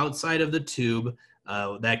outside of the tube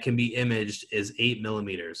that can be imaged is 8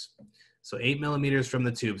 millimeters. So 8 millimeters from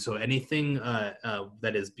the tube. So anything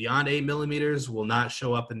that is beyond 8 millimeters will not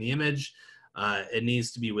show up in the image. It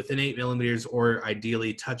needs to be within 8 millimeters or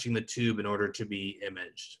ideally touching the tube in order to be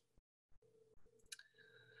imaged.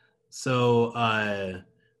 So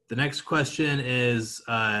the next question is,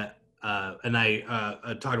 and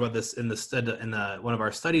I talked about this in one of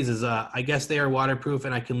our studies. Is I guess they are waterproof,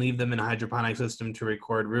 and I can leave them in a hydroponic system to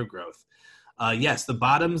record root growth. Yes, the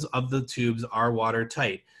bottoms of the tubes are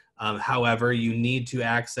watertight. However, you need to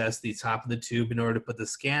access the top of the tube in order to put the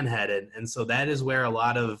scan head in, and so that is where a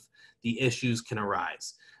lot of the issues can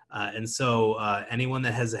arise. And so anyone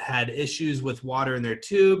that has had issues with water in their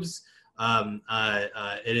tubes,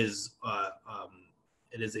 it is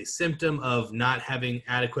a symptom of not having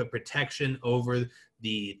adequate protection over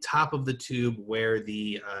the top of the tube where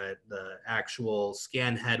the actual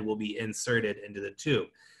scan head will be inserted into the tube.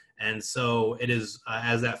 And so it is,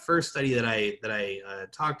 as that first study that I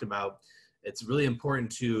talked about, it's really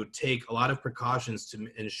important to take a lot of precautions to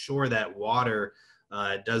ensure that water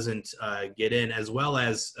doesn't get in, as well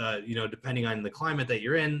as, depending on the climate that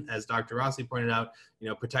you're in, as Dr. Rossi pointed out,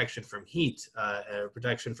 protection from heat,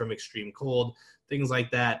 protection from extreme cold, things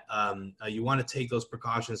like that. You want to take those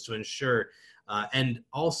precautions to ensure. And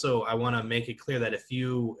also, I want to make it clear that if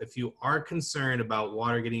you are concerned about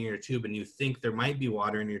water getting in your tube and you think there might be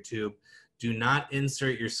water in your tube, do not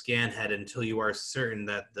insert your scan head until you are certain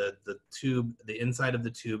that the inside of the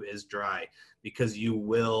tube is dry, because you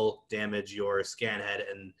will damage your scan head,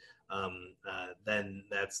 and then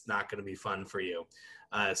that's not going to be fun for you.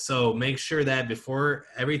 So make sure that before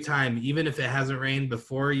every time, even if it hasn't rained,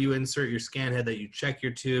 before you insert your scan head, that you check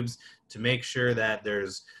your tubes to make sure that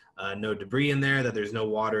there's no debris in there, that there's no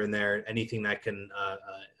water in there, anything that can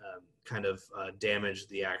kind of damage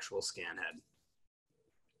the actual scan head.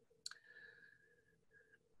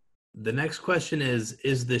 The next question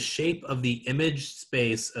is the shape of the image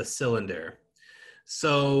space a cylinder?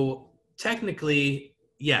 So technically,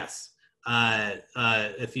 yes.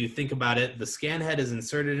 If you think about it, the scan head is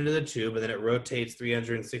inserted into the tube and then it rotates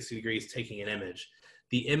 360 degrees, taking an image.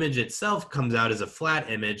 The image itself comes out as a flat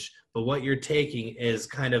image, but what you're taking is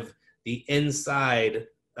kind of the inside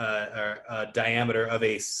diameter of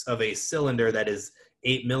a cylinder that is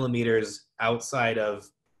 8 millimeters outside of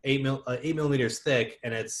 8 millimeters thick,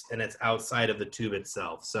 and it's outside of the tube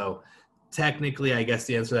itself. So technically, I guess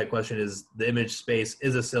the answer to that question is the image space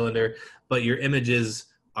is a cylinder, but your images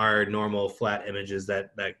are normal flat images that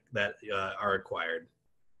are acquired.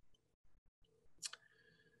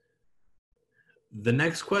 The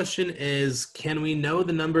next question is, can we know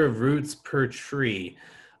the number of roots per tree?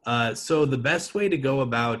 So the best way to go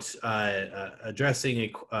about addressing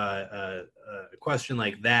a question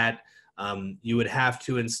like that, you would have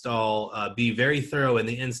to be very thorough in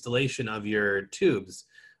the installation of your tubes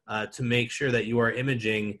to make sure that you are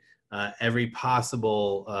imaging every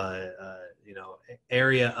possible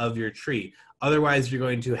area of your tree. Otherwise, you're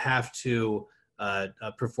going to have to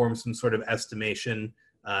perform some sort of estimation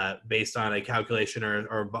based on a calculation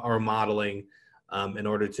or modeling in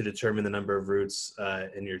order to determine the number of roots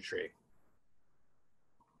in your tree.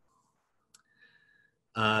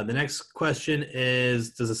 The next question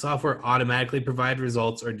is, does the software automatically provide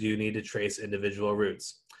results, or do you need to trace individual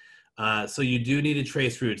roots? So you do need to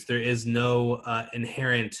trace roots. There is no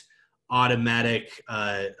inherent automatic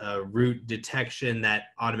root detection that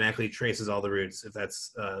automatically traces all the roots. If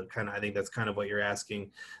that's I think that's kind of what you're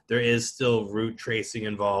asking. There is still root tracing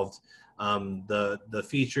involved. The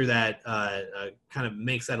feature that kind of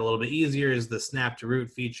makes that a little bit easier is the snap to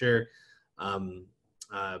root feature.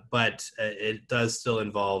 But it does still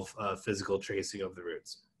involve physical tracing of the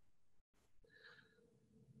roots.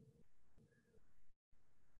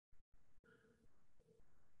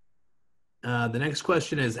 The next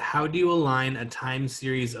question is, how do you align a time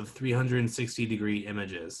series of 360-degree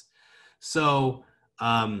images? So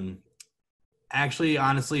actually,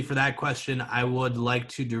 honestly, for that question, I would like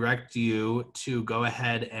to direct you to go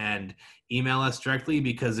ahead and email us directly,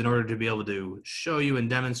 because in order to be able to show you and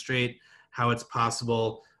demonstrate how it's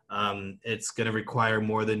possible, it's going to require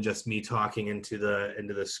more than just me talking into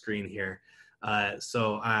the screen here.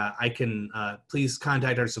 So I can please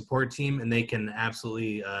contact our support team, and they can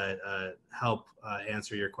absolutely help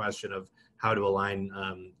answer your question of how to align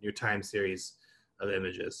your time series of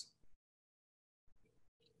images.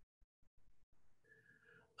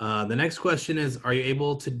 The next question is, are you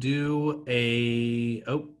able to do I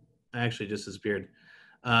actually just disappeared.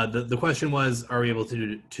 The question was, are we able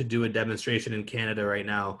to do a demonstration in Canada right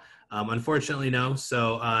now? Unfortunately, no.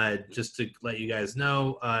 So just to let you guys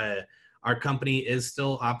know, our company is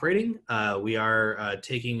still operating. We are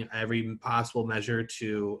taking every possible measure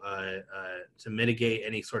to mitigate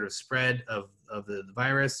any sort of spread of the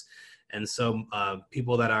virus. And so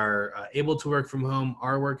people that are able to work from home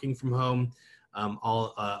are working from home.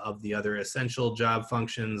 all of the other essential job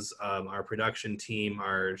functions, our production team,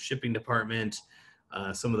 our shipping department,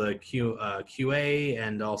 some of the QA,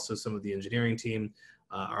 and also some of the engineering team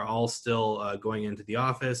are all still going into the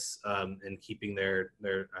office and keeping their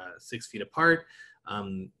 6 feet apart.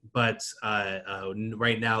 But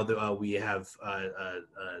right now we have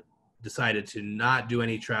decided to not do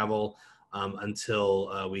any travel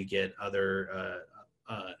until we get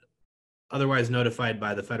otherwise notified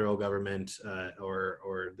by the federal government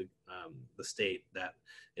or the state that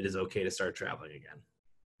it is okay to start traveling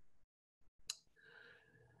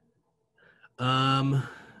again.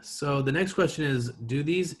 So the next question is, do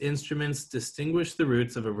these instruments distinguish the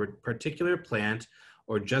roots of a particular plant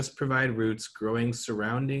or just provide roots growing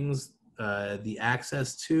surroundings the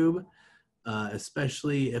access tube,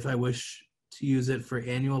 especially if I wish to use it for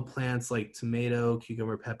annual plants like tomato,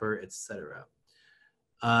 cucumber, pepper, etc.?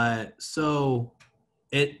 So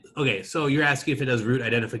you're asking if it does root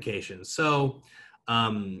identification. So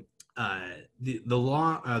the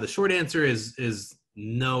short answer is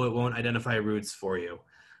no, it won't identify roots for you.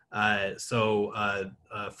 For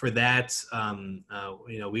that,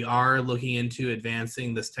 we are looking into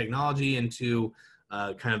advancing this technology into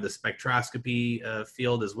kind of the spectroscopy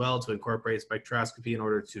field as well, to incorporate spectroscopy in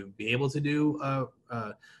order to be able to do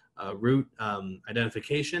root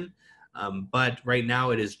identification. But right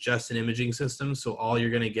now it is just an imaging system, so all you're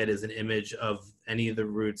going to get is an image of any of the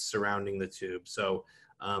roots surrounding the tube. So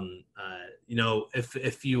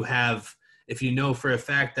if you know for a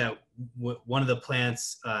fact that one of the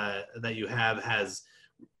plants that you have has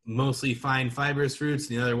mostly fine fibrous roots,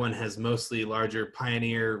 and the other one has mostly larger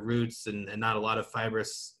pioneer roots and not a lot of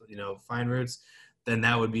fibrous, fine roots, then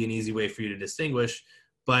that would be an easy way for you to distinguish.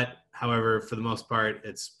 But however, for the most part,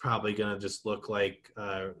 it's probably going to just look like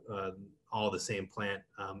all the same plant,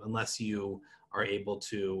 unless you are able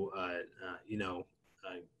to,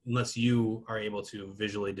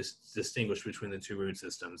 visually distinguish between the two root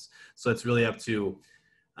systems. So it's really up to,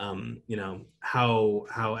 how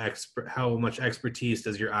much expertise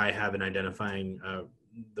does your eye have in identifying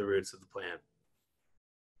the roots of the plant.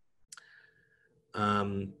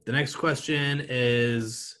 The next question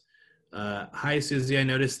is, hi, Susie, I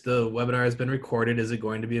noticed the webinar has been recorded. Is it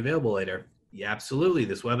going to be available later? Yeah, absolutely.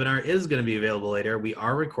 This webinar is going to be available later. We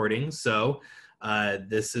are recording, so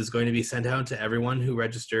this is going to be sent out to everyone who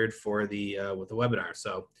registered for the with the webinar.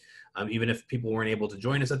 So even if people weren't able to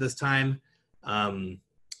join us at this time,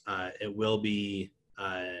 it will be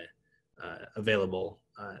available,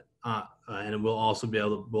 and we'll also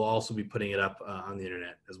be putting it up on the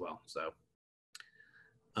internet as well. So.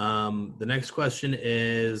 The next question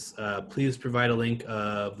is, please provide a link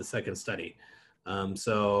of the second study.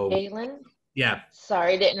 Galen? Yeah.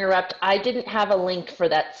 Sorry to interrupt. I didn't have a link for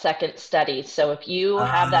that second study. So if you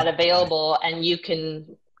have that available and you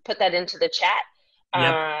can put that into the chat,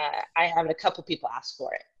 yep. I have a couple people ask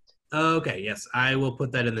for it. Okay, yes, I will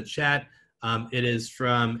put that in the chat. It is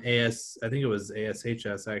from I think it was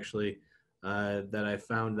ASHS actually, that I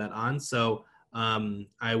found that on. So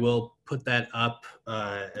I will put that up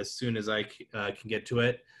as soon as I can get to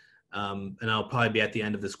it. And I'll probably be at the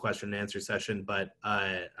end of this question and answer session, but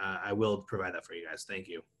I will provide that for you guys. Thank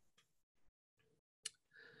you.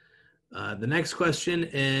 The next question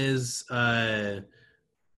is, so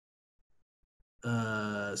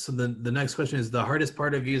the next question is, the hardest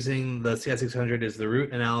part of using the CI600 is the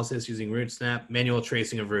root analysis using RootSnap, manual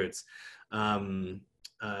tracing of roots.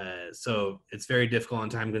 So it's very difficult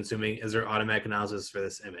and time consuming. Is there automatic analysis for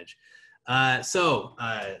this image?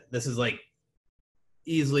 This is like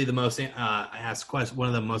easily the most asked question. One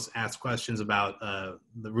of the most asked questions about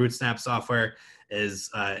the RootSnap software is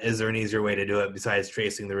there an easier way to do it besides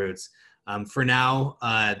tracing the roots? For now,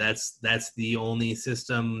 that's the only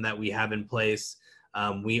system that we have in place.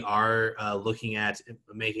 We are looking at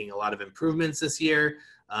making a lot of improvements this year,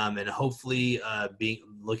 and hopefully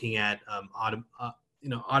looking at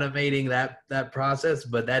automating that process.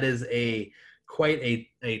 But that is quite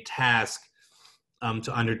a task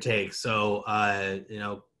to undertake. So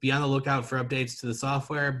be on the lookout for updates to the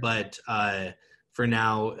software. But for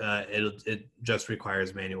now, it just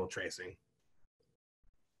requires manual tracing.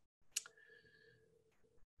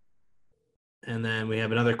 And then we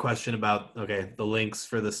have another question about, the links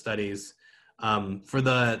for the studies. For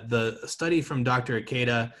the study from Dr.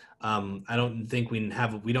 Ikeda, I don't think we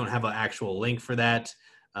don't have an actual link for that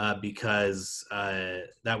because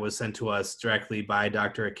that was sent to us directly by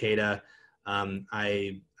Dr. Ikeda.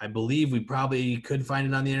 I believe we probably could find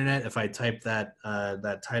it on the internet if I typed that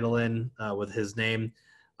title in with his name.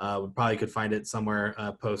 We probably could find it somewhere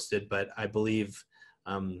posted, but I believe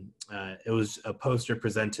it was a poster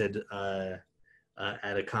presented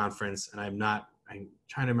at a conference, and I'm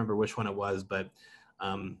trying to remember which one it was, but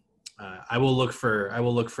I will look for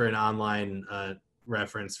an online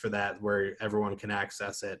reference for that where everyone can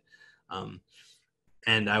access it.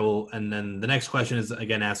 And then the next question is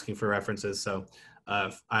again asking for references. So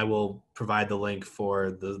I will provide the link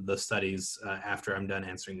for the studies after I'm done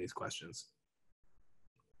answering these questions.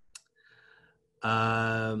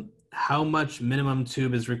 How much minimum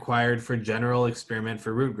tube is required for general experiment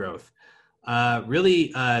for root growth?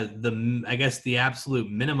 Really, I guess the absolute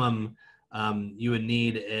minimum you would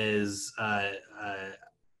need is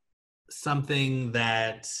something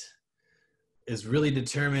that is really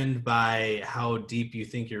determined by how deep you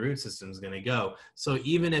think your root system is going to go. So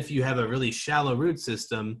even if you have a really shallow root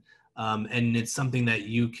system, and it's something that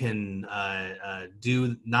you can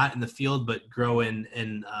do not in the field, but grow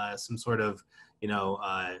in some sort of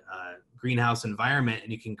greenhouse environment,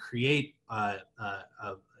 and you can create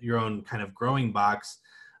your own kind of growing box.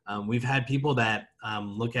 We've had people that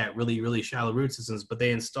look at really, really shallow root systems, but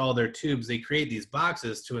they install their tubes. They create these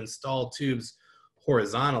boxes to install tubes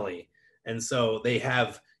horizontally. And so they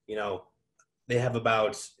have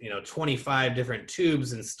about 25 different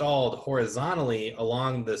tubes installed horizontally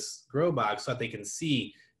along this grow box so that they can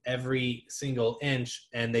see every single inch,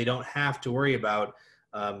 and they don't have to worry about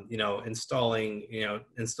installing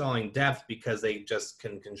depth, because they just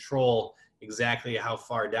can control exactly how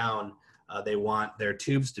far down they want their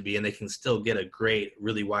tubes to be, and they can still get a great,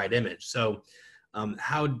 really wide image. So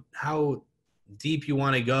how deep you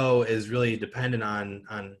want to go is really dependent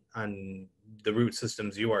on the root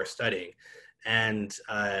systems you are studying. And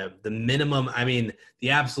the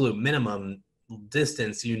absolute minimum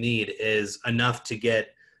distance you need is enough to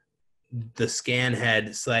get the scan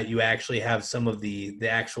head so that you actually have some of the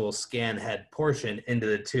actual scan head portion into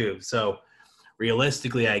the tube. So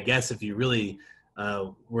realistically, I guess if you really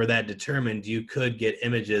were that determined, you could get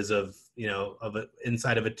images of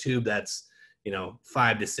inside of a tube that's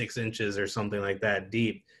 5 to 6 inches or something like that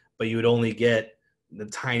deep, but you would only get the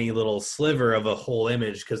tiny little sliver of a whole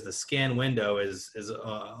image because the scan window is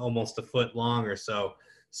almost a foot long or so.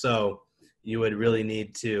 So you would really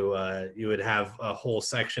need to you would have a whole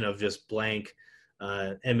section of just blank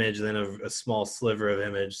image, then a small sliver of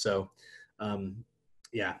image. So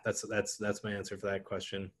yeah, that's my answer for that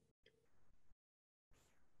question.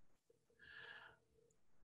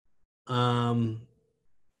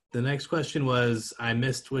 The next question was, I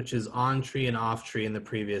missed which is on tree and off tree in the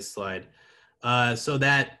previous slide. So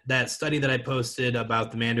that study that I posted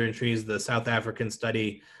about the mandarin trees, the South African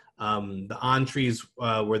study, the on trees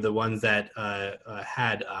were the ones that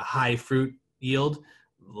had a high fruit yield,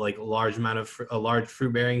 like a large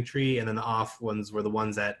fruit bearing tree, and then the off ones were the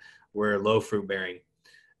ones that were low fruit bearing.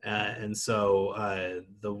 And so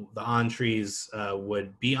the on trees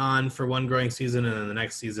would be on for one growing season, and then the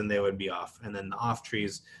next season they would be off. And then the off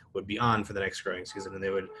trees would be on for the next growing season, and they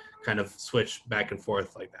would kind of switch back and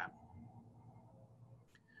forth like that.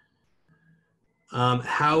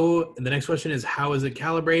 The next question is, how is it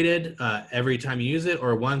calibrated? Every time you use it,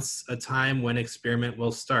 or once a time when experiment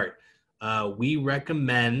will start? We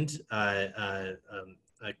recommend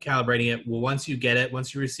calibrating it. Well, once you get it,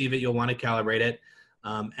 once you receive it, you'll want to calibrate it.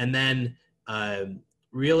 And then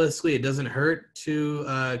realistically, it doesn't hurt to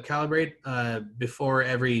calibrate before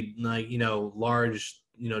every large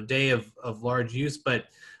day of large use, but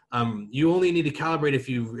you only need to calibrate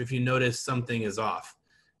if you notice something is off.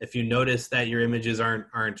 If you notice that your images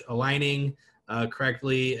aren't aligning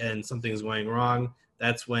correctly and something's going wrong,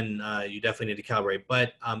 that's when you definitely need to calibrate.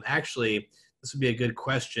 But actually, this would be a good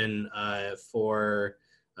question for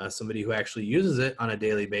somebody who actually uses it on a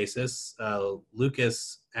daily basis.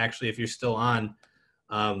 Lucas, actually, if you're still on,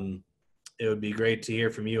 it would be great to hear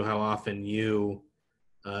from you how often you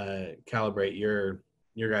calibrate your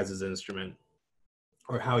guys' instrument,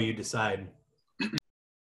 or how you decide.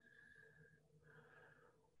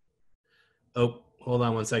 Oh, hold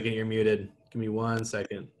on one second. You're muted. Give me 1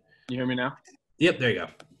 second. You hear me now? Yep, there you go.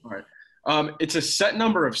 All right. It's a set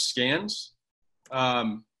number of scans.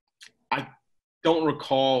 I don't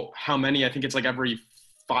recall how many. I think it's like every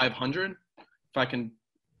 500, if I can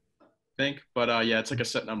think. But yeah, it's like a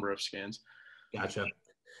set number of scans. Gotcha.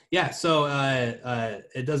 Yeah, so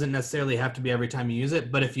it doesn't necessarily have to be every time you use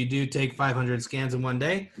it, but if you do take 500 scans in one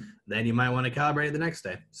day, then you might want to calibrate it the next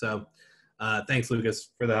day. So thanks, Lucas,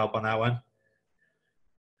 for the help on that one.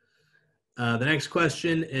 The next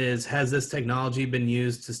question is, has this technology been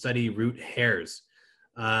used to study root hairs?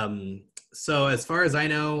 So as far as I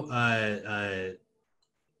know,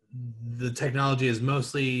 the technology is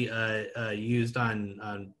mostly used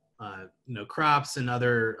on crops and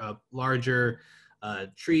other larger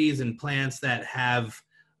trees and plants that have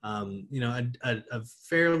you know, a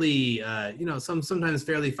fairly, you know, sometimes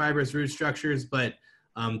fairly fibrous root structures, but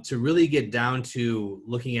to really get down to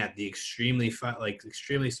looking at the extremely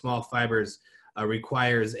small fibers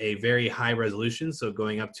requires a very high resolution. So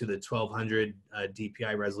going up to the 1200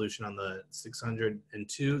 DPI resolution on the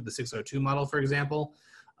 602 model, for example.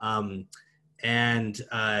 And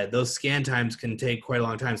those scan times can take quite a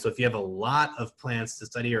long time. So if you have a lot of plants to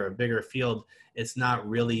study or a bigger field, it's not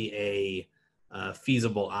really a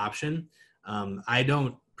feasible option. I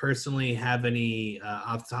don't personally have any,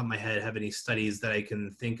 off the top of my head, have any studies that I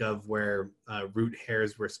can think of where root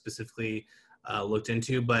hairs were specifically looked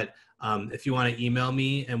into. But if you want to email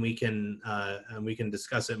me and we can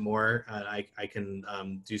discuss it more, I can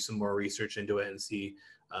do some more research into it and see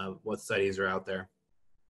what studies are out there.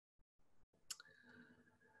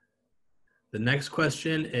 The next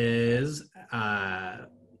question is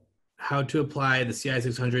how to apply the CI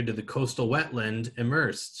 600 to the coastal wetland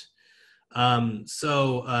immersed. Actually,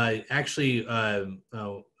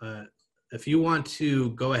 if you want to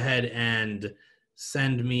go ahead and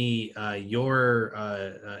send me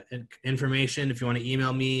your information, if you want to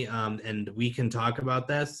email me and we can talk about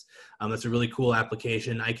this, that's a really cool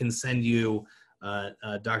application. I can send you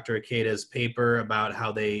Dr. Ikeda's paper about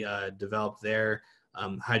how they developed their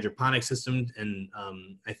hydroponic system. And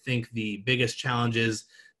I think the biggest challenge is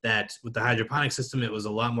that with the hydroponic system, it was a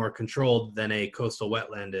lot more controlled than a coastal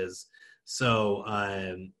wetland is. So,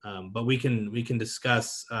 but we can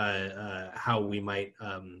discuss how we might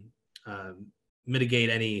mitigate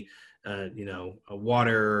any, you know,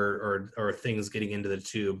 water or things getting into the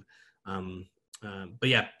tube. But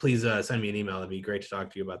yeah, please send me an email. It'd be great to talk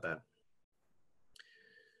to you about that.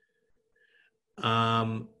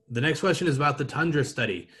 The next question is about the tundra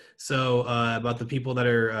study. So about the people that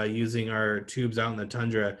are using our tubes out in the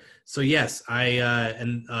tundra. So yes,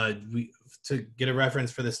 to get a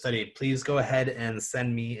reference for this study, please go ahead and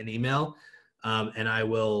send me an email, and I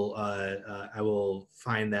will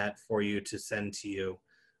find that for you to send to you.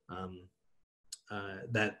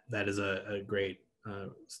 That is a great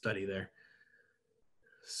study there.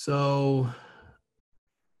 So.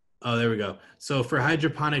 Oh, there we go. So for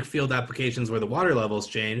hydroponic field applications where the water levels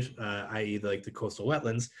change, i.e. like the coastal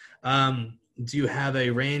wetlands, do you have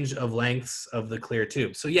a range of lengths of the clear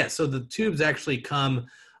tube? So yeah, so the tubes actually come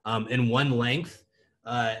in one length,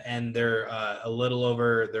 and they're a little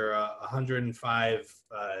over, they're 105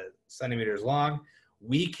 centimeters long.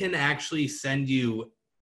 We can actually send you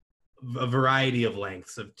a variety of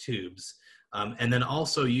lengths of tubes. And then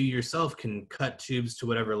also you yourself can cut tubes to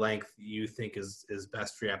whatever length you think is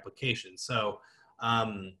best for your application. So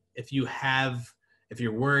if you're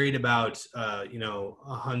worried about, you know,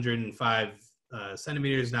 105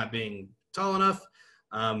 centimeters not being tall enough,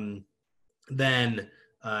 then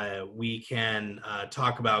we can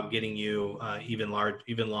talk about getting you even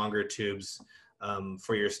longer tubes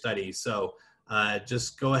for your study. So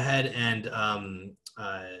just go ahead and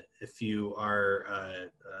if you are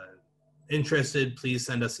interested, please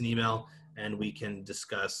send us an email and we can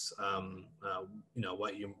discuss you know,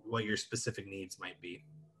 what your specific needs might be.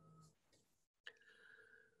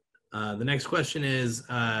 The next question is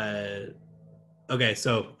okay,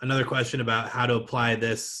 so another question about how to apply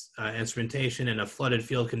this instrumentation in a flooded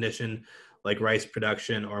field condition like rice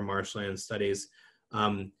production or marshland studies.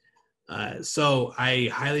 So I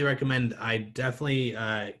highly recommend, I definitely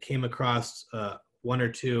came across one or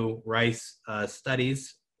two rice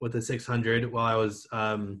studies with the 600 while I was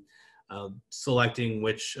selecting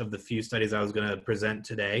which of the few studies I was going to present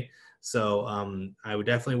today. So I would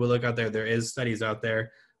definitely look out there. There is studies out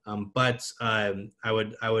there, but I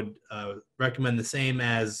would recommend the same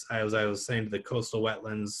as I was saying to the coastal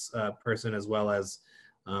wetlands person, as well as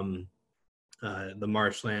the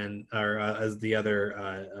marshland, or as the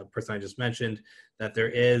other person I just mentioned, that there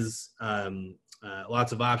is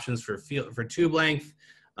lots of options for tube length.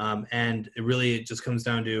 And it just comes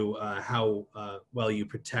down to how well you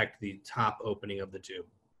protect the top opening of the tube.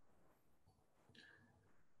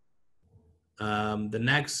 The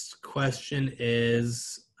next question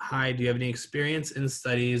is, hi, do you have any experience in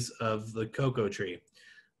studies of the cocoa tree?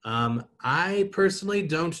 I personally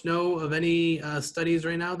don't know of any studies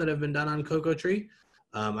right now that have been done on cocoa tree.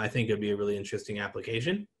 I think it'd be a really interesting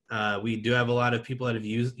application. We do have a lot of people that have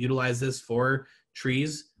utilized this for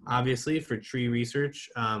trees, obviously, for tree research.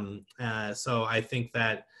 So I think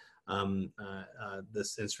that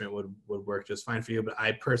this instrument would work just fine for you, but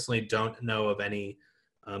I personally don't know of any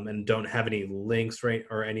and don't have any links, right,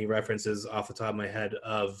 or any references off the top of my head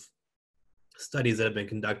of studies that have been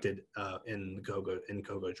conducted in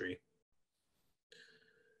cocoa tree.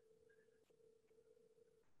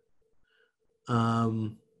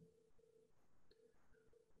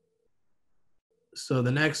 So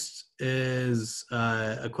the next is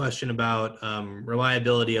a question about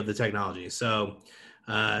reliability of the technology. So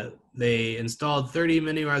they installed 30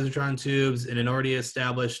 mini risotron tubes in an already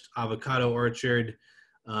established avocado orchard,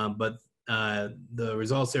 but the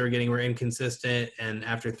results they were getting were inconsistent, and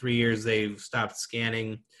after 3 years, they've stopped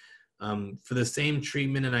scanning. For the same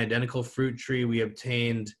treatment and identical fruit tree, we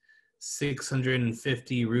obtained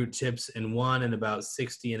 650 root tips in one and about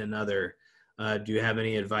 60 in another. Do you have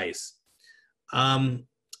any advice? I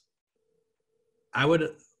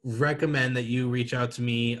would recommend that you reach out to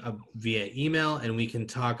me via email, and we can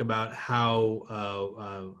talk about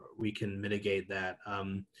how we can mitigate that.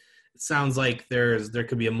 It sounds like there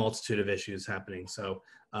could be a multitude of issues happening. So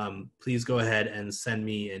please go ahead and send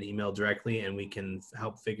me an email directly, and we can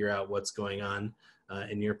help figure out what's going on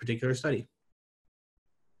in your particular study.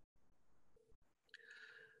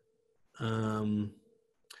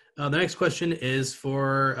 The next question is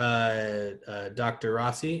for Dr.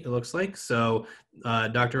 Rossi, it looks like. So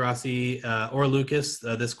Dr. Rossi or Lucas,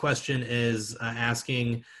 this question is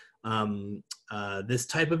asking, this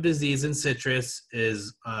type of disease in citrus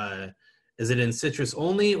is it in citrus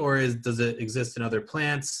only, or does it exist in other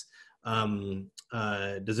plants?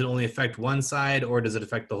 Does it only affect one side, or does it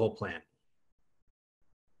affect the whole plant?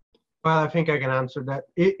 Well, I think I can answer that.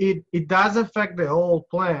 It does affect the whole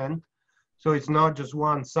plant. So it's not just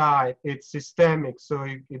one side, it's systemic. So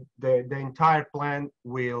the entire plant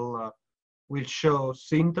will show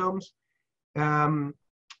symptoms.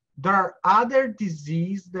 There are other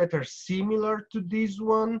diseases that are similar to this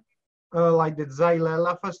one, like the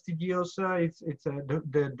Xylella fastidiosa.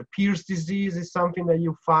 The Pierce disease is something that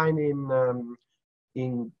you find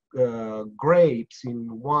in grapes,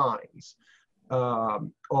 in wines.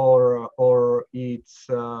 Or it's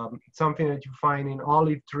something that you find in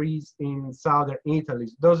olive trees in southern Italy.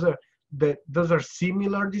 Those are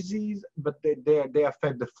similar disease, but they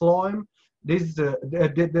affect the phloem. This is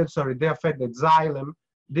they affect the xylem.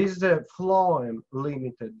 This is a phloem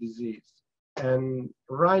limited disease, and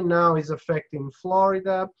right now is affecting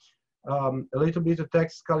Florida, a little bit of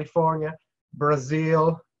Texas, California,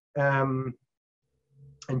 Brazil, and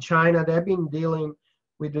China. They've been dealing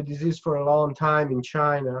with the disease for a long time in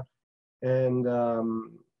China, and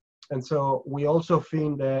so we also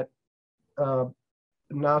think that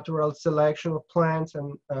natural selection of plants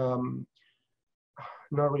and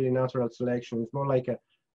not really natural selection, it's more like a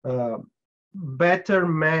better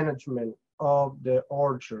management of the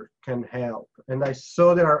orchard can help. And I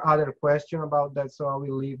saw there are other questions about that, so I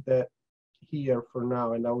will leave that here for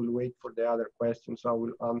now, and I will wait for the other questions, so I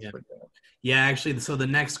will answer that. Yeah, actually, so the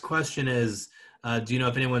next question is, do you know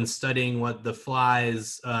if anyone's studying what the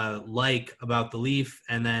flies like about the leaf?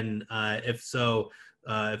 And then if so,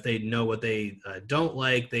 if they know what they don't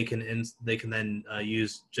like, they can then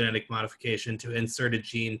use genetic modification to insert a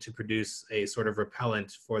gene to produce a sort of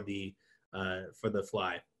repellent for the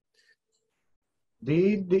fly.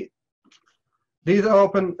 These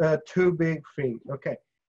open two big things. Okay,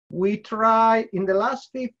 we tried in the last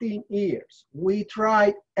 15 years. We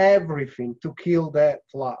tried everything to kill that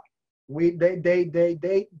fly.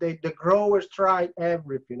 The growers tried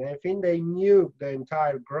everything. I think they knew the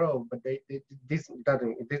entire grove, but it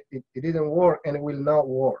didn't work, and it will not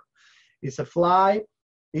work. It's a fly.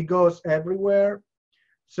 It goes everywhere.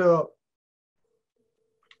 So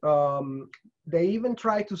they even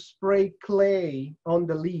try to spray clay on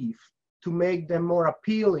the leaf to make them more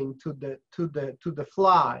appealing to the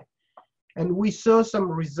fly. And we saw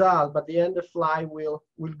some result, but the end the fly will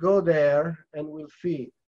go there and will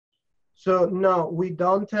feed. So no, we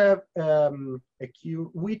don't have a cure.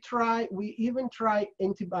 We even try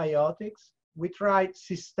antibiotics. We tried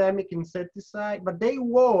systemic insecticide, but they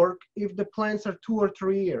work if the plants are 2 or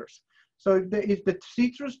 3 years. So if the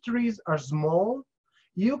citrus trees are small,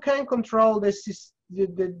 you can control this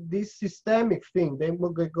systemic thing. They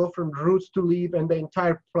will go from roots to leaf, and the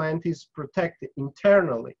entire plant is protected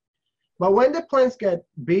internally. But when the plants get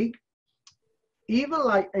big, even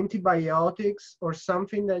like antibiotics or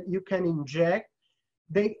something that you can inject,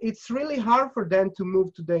 it's really hard for them to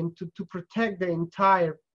move to protect the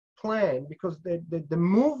entire plant, because the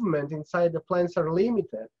movement inside the plants are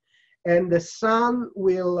limited, and the sun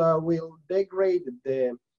will degrade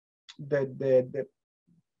the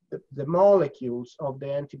molecules of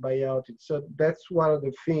the antibiotics. So that's one of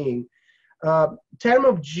the things. Term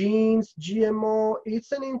of genes, GMO,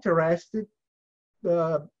 it's an interesting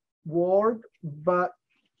word, but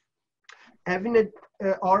having an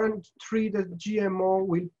orange tree that GMO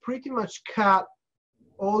will pretty much cut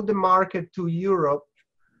all the market to Europe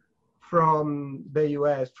from the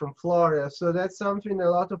US, from Florida. So that's something a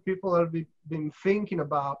lot of people have been thinking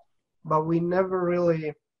about, but we never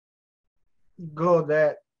really go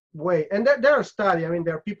that way. And there are studies, I mean,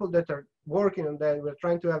 there are people that are working on that. We're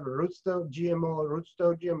trying to have a rootstock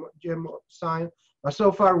GMO science, but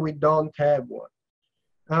so far we don't have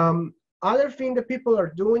one. Other thing that people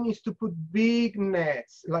are doing is to put big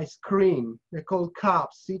nets, like screen, they call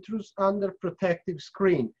cups, citrus under protective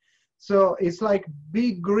screen. So it's like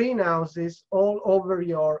big greenhouses all over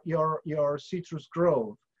your citrus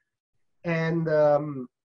grove. And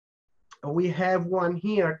we have one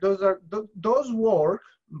here. Those work,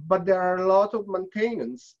 but there are a lot of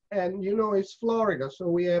maintenance. And you know, it's Florida, so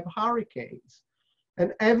we have hurricanes.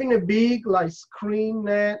 And having a big like screen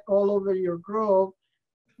net all over your grove,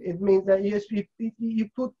 it means that yes, you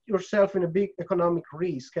put yourself in a big economic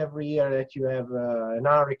risk every year that you have an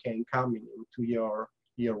hurricane coming into your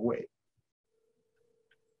way.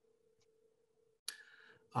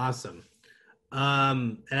 Awesome.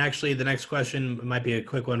 And actually, the next question might be a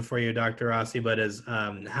quick one for you, Dr. Rossi, but is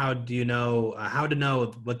how do you know how to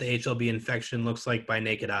know what the HLB infection looks like by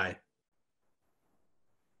naked eye?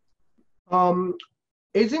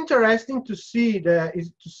 It's interesting to say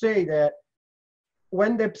that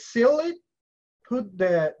when the psyllid put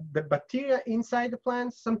the bacteria inside the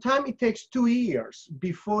plant, sometimes it takes 2 years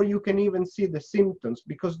before you can even see the symptoms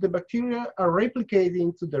because the bacteria are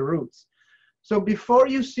replicating to the roots. So before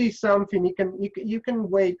you see something, you can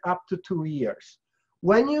wait up to 2 years.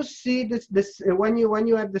 When you see when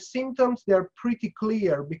you have the symptoms, they're pretty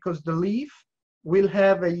clear because the leaf will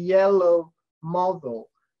have a yellow mottle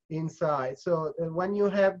inside. So when you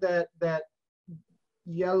have that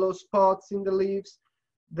yellow spots in the leaves,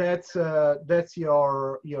 that's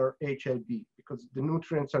your HLB because the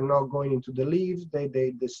nutrients are not going into the leaves.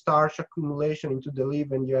 The starch accumulation into the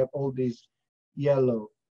leaf, and you have all these yellow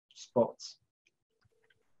spots.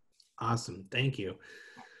 Awesome, thank you.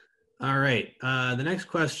 All right, the next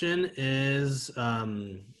question is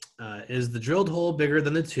the drilled hole bigger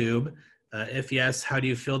than the tube? If yes, how do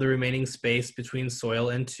you fill the remaining space between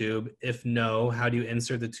soil and tube? If no, how do you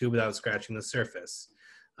insert the tube without scratching the surface?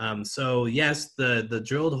 So yes, the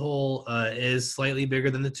drilled hole is slightly bigger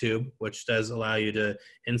than the tube, which does allow you to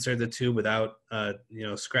insert the tube without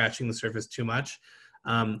scratching the surface too much.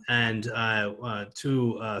 And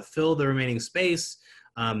to fill the remaining space,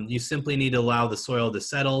 you simply need to allow the soil to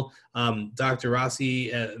settle. Dr.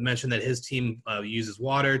 Rossi mentioned that his team uses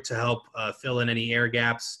water to help fill in any air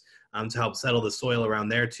gaps, to help settle the soil around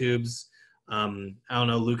their tubes. I don't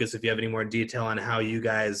know, Lucas, if you have any more detail on how you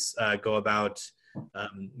guys go about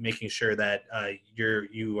making sure that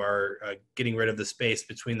you are getting rid of the space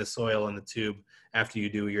between the soil and the tube after you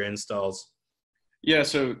do your installs. Yeah,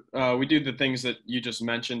 so we do the things that you just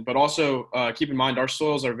mentioned, but also keep in mind our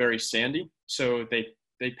soils are very sandy, so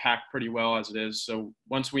they pack pretty well as it is. So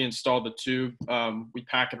once we install the tube, we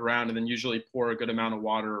pack it around and then usually pour a good amount of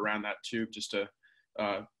water around that tube just to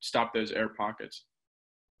stop those air pockets.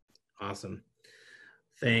 Awesome.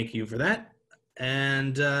 Thank you for that.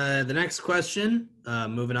 And the next question,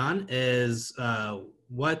 moving on, is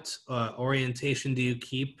what orientation do you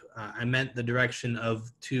keep? I meant the direction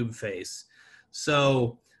of tube face.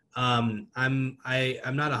 So I'm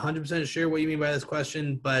not 100% sure what you mean by this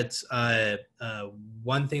question, but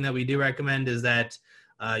one thing that we do recommend is that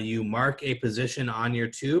you mark a position on your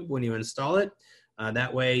tube when you install it.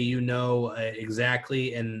 That way you know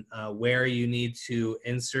exactly and where you need to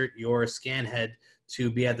insert your scan head to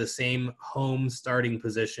be at the same home starting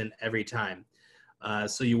position every time.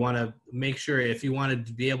 So you want to make sure, if you want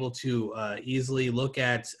to be able to easily look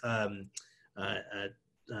at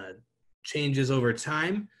changes over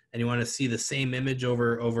time, and you want to see the same image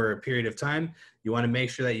over a period of time, you want to make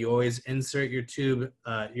sure that you always insert your tube,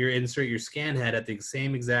 insert your scan head at the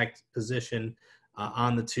same exact position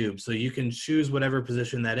on the tube. So you can choose whatever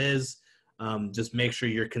position that is. Just make sure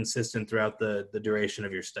you're consistent throughout the duration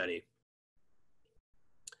of your study.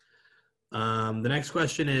 The next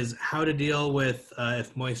question is how to deal with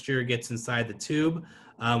if moisture gets inside the tube.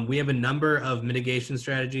 We have a number of mitigation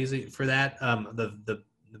strategies for that.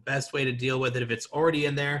 The best way to deal with it if it's already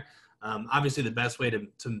in there, obviously the best way to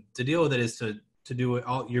deal with it is to do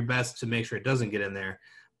all your best to make sure it doesn't get in there.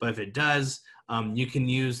 But if it does, you can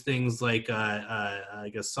use things like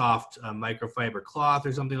a soft microfiber cloth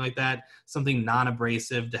or something like that, something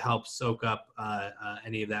non-abrasive to help soak up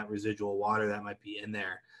any of that residual water that might be in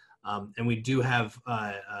there. And we do have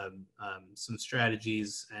some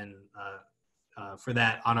strategies and for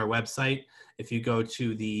that on our website. If you go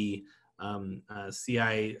to the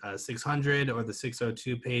CI 600 or the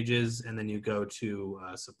 602 pages, and then you go to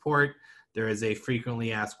support, there is a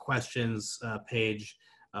frequently asked questions page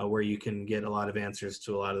where you can get a lot of answers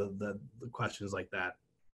to a lot of the questions like that.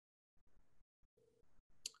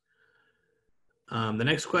 The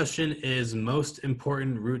next question is most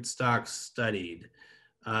important rootstocks studied.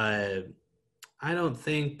 I don't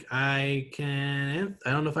think I can,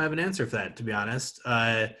 I don't know if I have an answer for that, to be honest.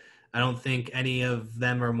 I don't think any of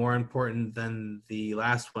them are more important than the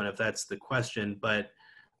last one, if that's the question, but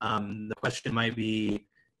the question might be,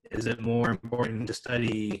 is it more important to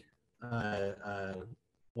study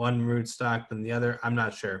one rootstock than the other? I'm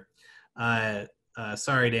not sure.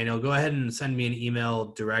 Sorry, Daniel, go ahead and send me an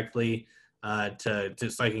email directly so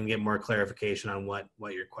I can get more clarification on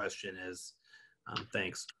what your question is.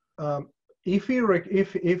 Thanks. If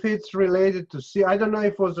it's related to I don't know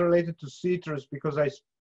if it was related to citrus because I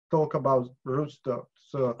talk about rootstock.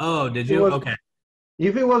 So oh, did you? Okay.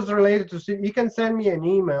 If it was related to citrus, you can send me an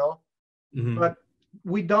email. Mm-hmm. But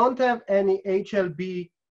we don't have any HLB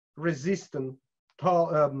resistant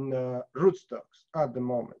rootstocks at the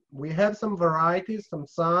moment. We have some varieties, some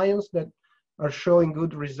science that are showing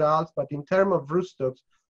good results, but in terms of rootstocks,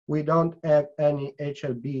 we don't have any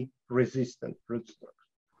HLB resistant rootstocks.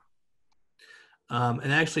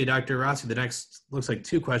 And actually, Dr. Rossi, the next looks like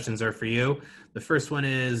two questions are for you. The first one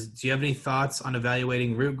is, do you have any thoughts on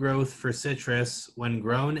evaluating root growth for citrus when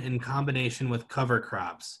grown in combination with cover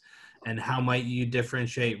crops? And how might you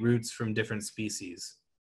differentiate roots from different species?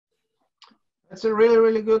 That's a really,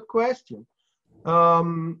 really good question.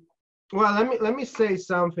 Well, let me say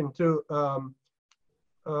something too.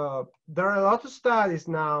 There are a lot of studies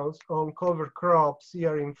now on cover crops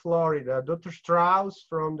here in Florida. Dr. Strauss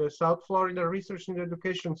from the South Florida Research and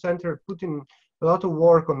Education Center put in a lot of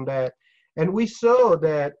work on that. And we saw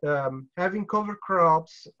that having cover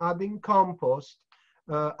crops, adding compost,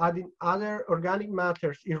 adding other organic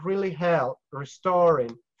matters, it really helped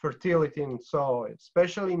restoring fertility in soil,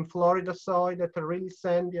 especially in Florida soil that are really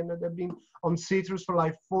sandy and that have been on citrus for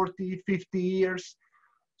like 40, 50 years.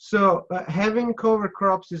 So having cover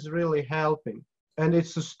crops is really helping, and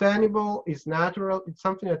it's sustainable, it's natural, it's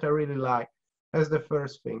something that I really like. That's the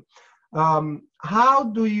first thing. How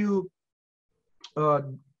do you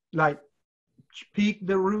like pick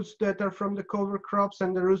the roots that are from the cover crops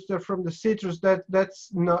and the roots that are from the citrus? That's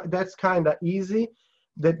kind of easy.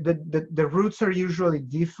 The roots are usually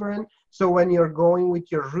different. So when you're going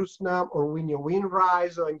with your root snap or when you wind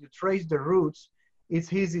rhizome and you trace the roots,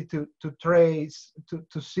 it's easy to trace,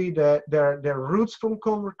 to see that there are roots from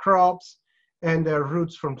cover crops and there are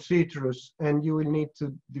roots from citrus, and you will need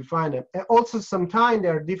to define them. And also, sometimes they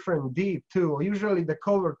are different deep too. Usually the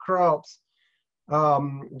cover crops, they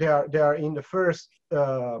are in the first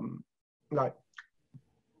like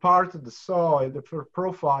part of the soil, the first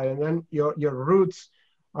profile, and then your roots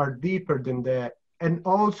are deeper than that. And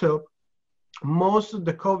also, most of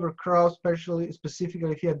the cover crops,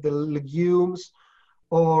 specifically if you have the legumes,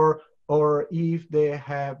 or if they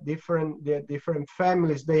have different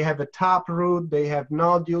families, they have a tap root, they have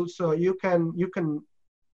nodules, so you can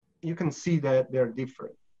see that they're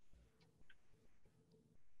different.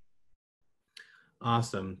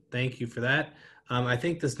 Awesome, thank you for that. I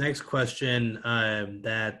think this next question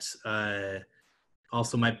that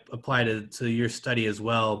also might apply to your study as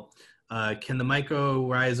well. Can the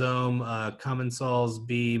mycorrhizome commensals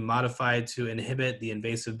be modified to inhibit the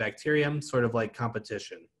invasive bacterium, sort of like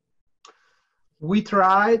competition? We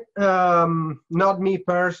tried, not me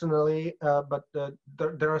personally, but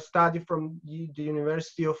there are studies from the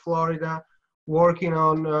University of Florida working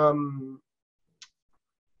on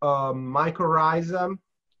mycorrhizome.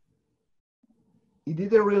 It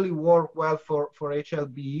didn't really work well for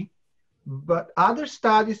HLB. But other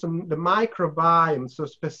studies on the microbiome, so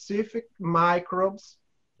specific microbes,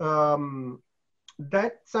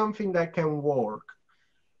 that's something that can work.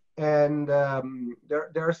 And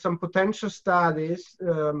there are some potential studies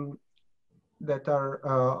that are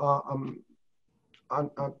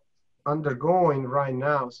undergoing right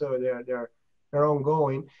now, so they're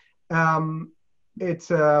ongoing.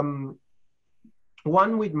 It's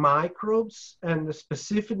one with microbes and the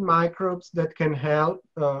specific microbes that can help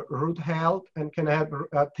root health and can help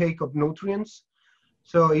take of nutrients.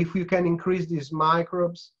 So if you can increase these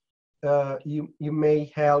microbes, you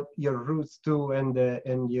may help your roots too and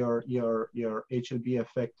your HLB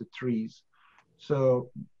affected trees.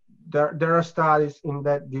 So there are studies in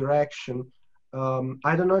that direction.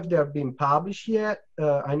 I don't know if they have been published yet.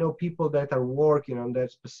 I know people that are working on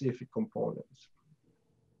that specific components.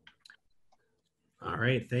 All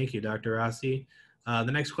right, thank you, Dr. Rossi.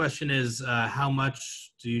 The next question is, how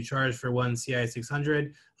much do you charge for one CI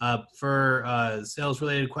 600? For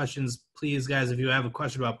sales-related questions, please, guys, if you have a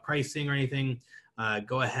question about pricing or anything,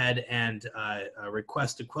 go ahead and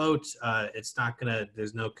request a quote. It's not gonna,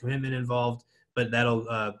 there's no commitment involved, but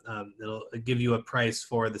it'll give you a price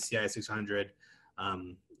for the CI 600.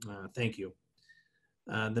 Thank you.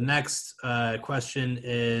 The next question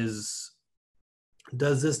is,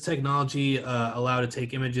 does this technology allow to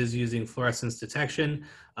take images using fluorescence detection?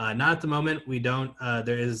 Not at the moment. We don't.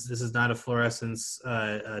 This is not a fluorescence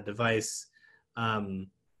device,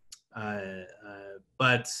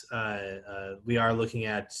 but we are looking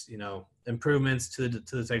at improvements to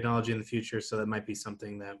the technology in the future. So that might be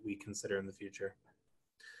something that we consider in the future.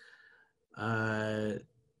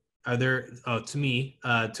 Are there,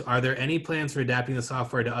 are there any plans for adapting the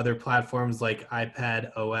software to other platforms like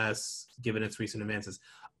iPad OS, given its recent advances?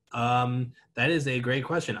 That is a great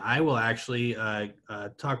question. I will actually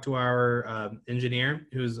talk to our engineer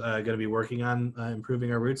who's going to be working on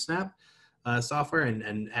improving our RootSnap software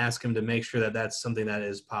and ask him to make sure that that's something that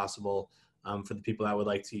is possible for the people that would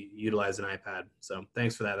like to utilize an iPad. So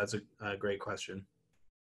thanks for that. That's a great question.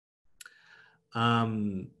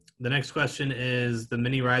 The next question is, the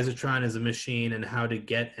mini Risotron is a machine and how to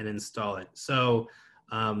get and install it. So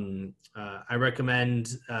I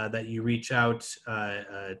recommend that you reach out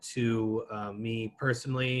to me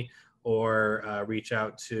personally, or reach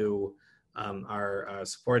out to our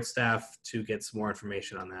support staff to get some more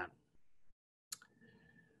information on that.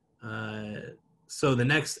 So the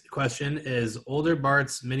next question is, older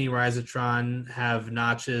BART's mini Risotron have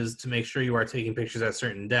notches to make sure you are taking pictures at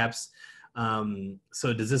certain depths.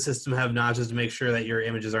 So does this system have notches to make sure that your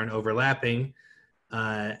images aren't overlapping?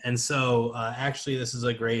 And so actually this is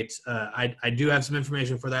a great, I do have some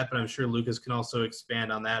information for that, but I'm sure Lucas can also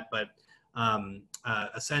expand on that. But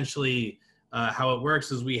essentially how it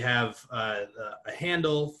works is we have a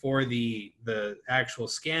handle for the actual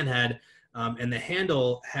scan head, and the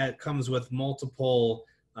handle comes with multiple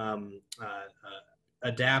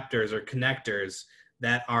adapters or connectors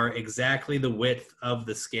that are exactly the width of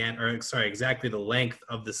the scan, or sorry, exactly the length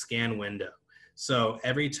of the scan window. So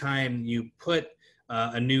every time you put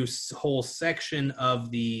a new whole section of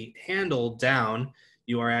the handle down,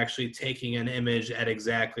 you are actually taking an image at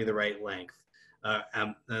exactly the right length.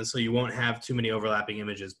 And so you won't have too many overlapping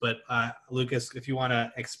images. But Lucas, if you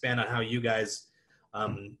wanna expand on how you guys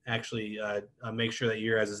actually make sure that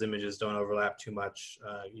your guys' images don't overlap too much,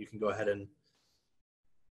 you can go ahead and.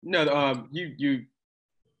 No, you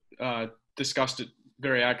discussed it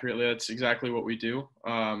very accurately. That's exactly what we do.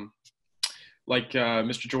 Like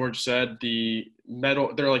Mr. George said,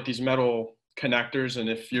 they're like these metal connectors, and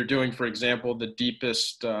if you're doing, for example, the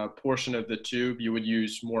deepest portion of the tube, you would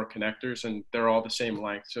use more connectors, and they're all the same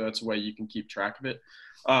length, so that's a way you can keep track of it.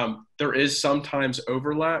 There is sometimes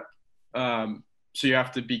overlap, so you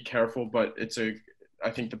have to be careful, but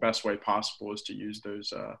I think the best way possible is to use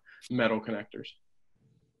those metal connectors.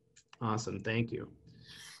 Awesome, thank you.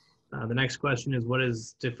 The next question is, what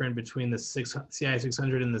is different between the CI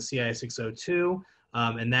 600 and the CI 602?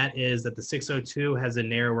 And that is that the 602 has a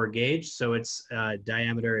narrower gauge, so its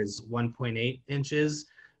diameter is 1.8 inches.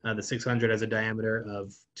 The 600 has a diameter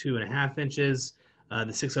of 2.5 inches.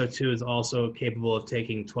 The 602 is also capable of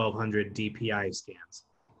taking 1200 DPI scans.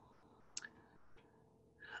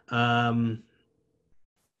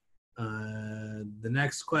 The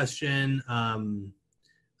next question,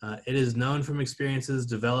 it is known from experiences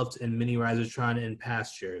developed in mini Risotron in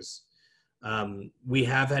pastures. We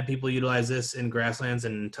have had people utilize this in grasslands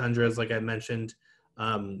and tundras, like I mentioned.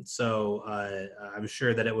 So I'm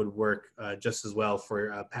sure that it would work just as well for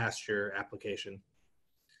a pasture application.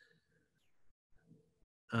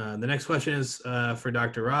 The next question is for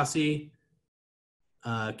Dr. Rossi.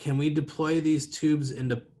 Can we deploy these tubes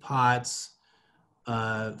into pots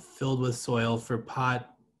filled with soil for pot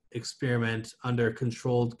experiment under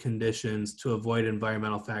controlled conditions to avoid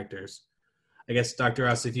environmental factors? I guess, Dr.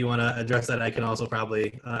 Rossi, if you want to address that, I can also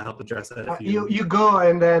probably help address that. If you go,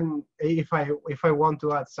 and then if I want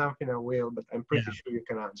to add something, I will. But I'm pretty sure you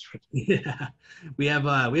can answer it. Yeah, we have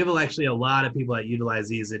actually a lot of people that utilize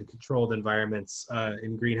these in controlled environments,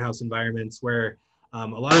 in greenhouse environments, where a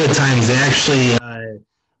lot of the times they actually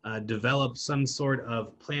develop some sort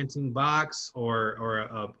of planting box or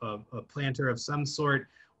a planter of some sort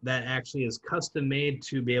that actually is custom made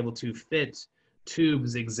to be able to fit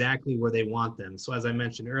tubes exactly where they want them. So as I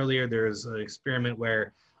mentioned earlier, there's an experiment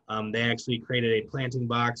where they actually created a planting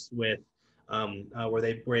box with where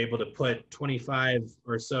they were able to put 25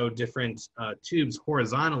 or so different tubes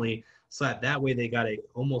horizontally, so that way they got a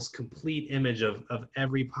almost complete image of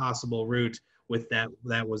every possible root with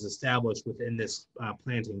that was established within this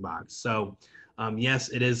planting box. So yes,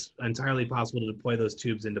 it is entirely possible to deploy those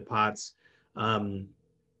tubes into pots. But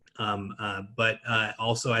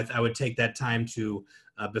also I would take that time to,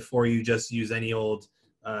 before you just use any old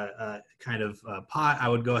kind of pot, I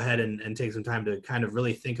would go ahead and take some time to kind of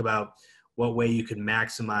really think about what way you can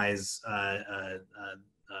maximize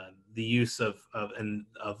the use of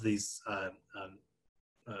these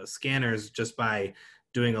scanners, just by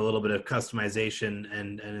doing a little bit of customization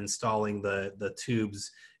and installing the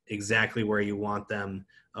tubes exactly where you want them,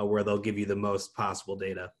 where they'll give you the most possible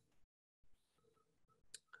data.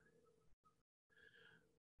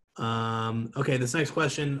 Okay, this next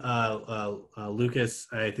question, Lucas,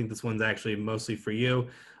 I think this one's actually mostly for you.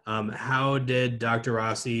 How did Dr.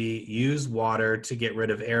 Rossi use water to get rid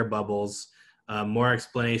of air bubbles? More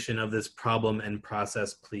explanation of this problem and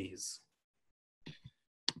process, please.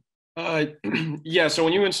 Yeah, so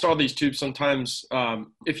when you install these tubes, sometimes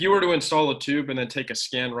if you were to install a tube and then take a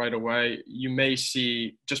scan right away, you may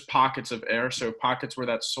see just pockets of air, so pockets where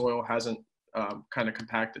that soil hasn't kind of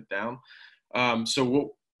compacted down.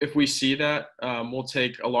 If we see that, we'll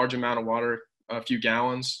take a large amount of water, a few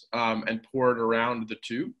gallons, and pour it around the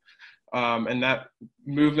tube. And that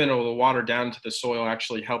movement of the water down to the soil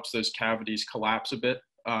actually helps those cavities collapse a bit.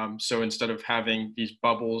 So instead of having these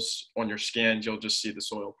bubbles on your scans, you'll just see the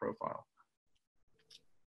soil profile.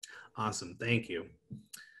 Awesome, thank you.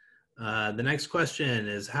 The next question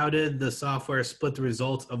is, how did the software split the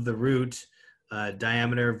results of the root,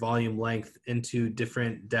 diameter, volume, length into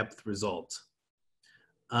different depth results?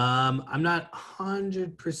 I'm not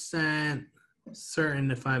 100%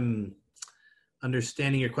 certain if I'm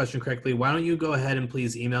understanding your question correctly. Why don't you go ahead and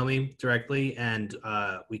please email me directly, and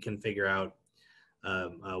we can figure out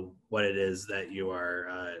what it is that you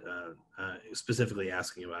are specifically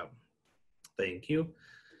asking about. Thank you.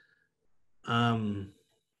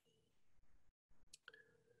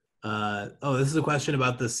 This is a question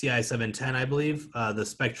about the CI 710, I believe. The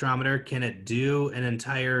spectrometer, can it do an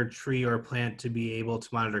entire tree or plant to be able to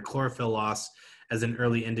monitor chlorophyll loss as an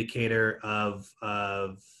early indicator of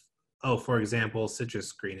for example, citrus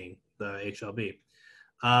screening, the HLB?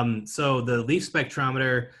 So the leaf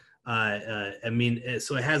spectrometer,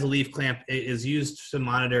 so it has a leaf clamp. It is used to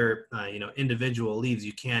monitor, individual leaves.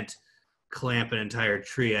 You can't clamp an entire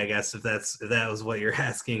tree, I guess, if that was what you're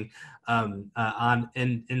asking,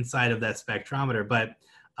 inside of that spectrometer. But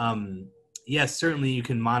yes, certainly you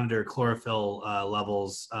can monitor chlorophyll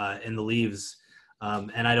levels in the leaves.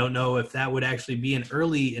 And I don't know if that would actually be an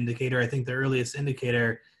early indicator. I think the earliest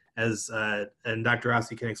indicator, and Dr.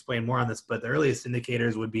 Rossi can explain more on this, but the earliest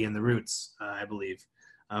indicators would be in the roots, I believe.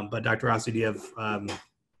 But Dr. Rossi, do you have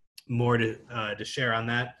more to share on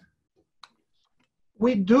that?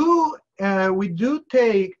 We do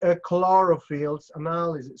take a chlorophyll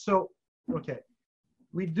analysis. So, okay,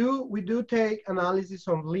 we do take analysis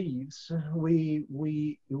on leaves. We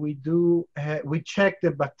check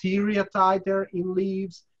the bacteria titer in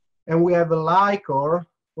leaves, and we have a lichor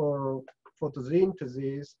for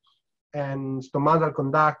photosynthesis and stomatal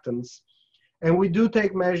conductance, and we do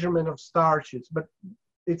take measurement of starches. But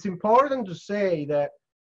it's important to say that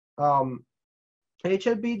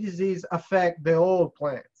HLB disease affect the whole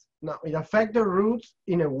plants. Now, it affects the roots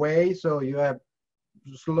in a way, so you have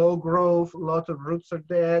slow growth, lots of roots are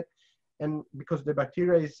dead, and because the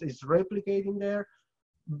bacteria is replicating there.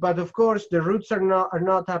 But of course, the roots are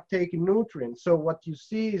not uptaking nutrients. So what you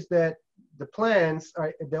see is that the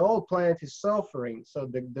whole plant is suffering. So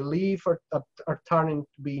the leaves are turning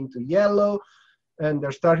to be into yellow, and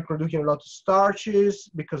they're starting producing a lot of starches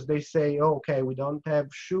because they say, oh, okay, we don't have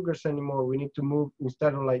sugars anymore. We need to move,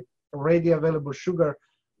 instead of like already available sugar,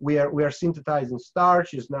 we are synthesizing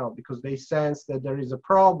starches now because they sense that there is a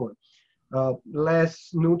problem. Less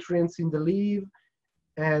nutrients in the leaf,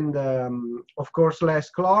 and of course less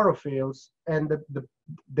chlorophylls, and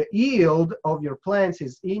the yield of your plants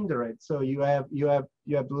is indirect. So you have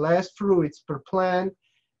less fruits per plant,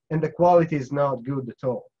 and the quality is not good at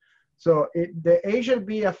all. So the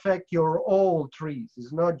HLB affect your all trees.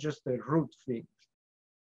 It's not just a root thing.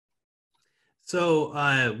 So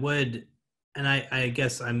I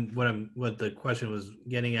guess what the question was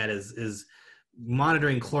getting at is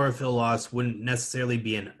monitoring chlorophyll loss wouldn't necessarily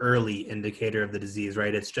be an early indicator of the disease,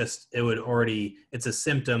 right? It's just, it's a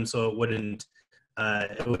symptom, so it wouldn't,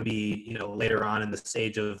 it would be, later on in the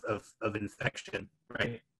stage of infection,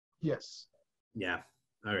 right? Yes. Yeah.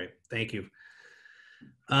 All right. Thank you.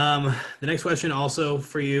 The next question also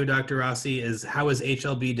for you, Dr. Rossi, is how is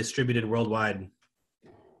HLB distributed worldwide?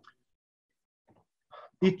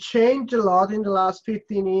 It changed a lot in the last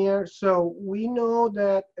 15 years. So we know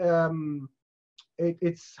that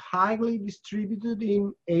it's highly distributed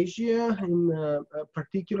in Asia, in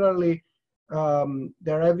particularly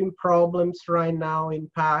they're having problems right now in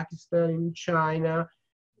Pakistan, in China,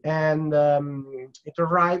 and it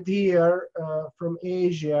arrived here from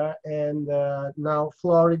Asia, and now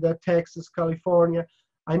Florida, Texas, California.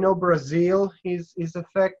 I know Brazil is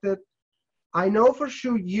affected. I know for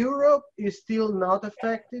sure Europe is still not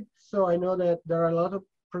affected. So I know that there are a lot of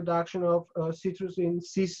production of citrus in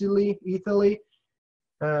Sicily, Italy,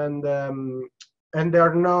 and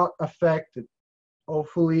they're not affected.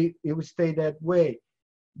 Hopefully it will stay that way.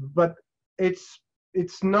 But it's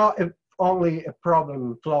not only a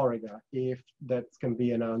problem in Florida, if that can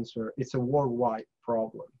be an answer. It's a worldwide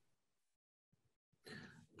problem.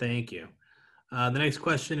 Thank you. The next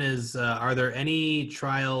question is, are there any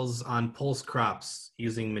trials on pulse crops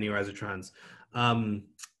using mini rhizotrons?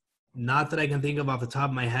 Not that I can think of off the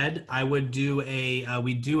top of my head. I would do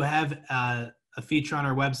we do have a feature on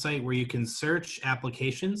our website where you can search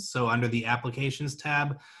applications. So under the applications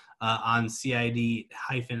tab on CID-INC.com,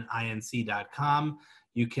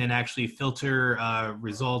 you can actually filter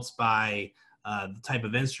results by the type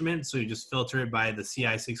of instrument. So you just filter it by the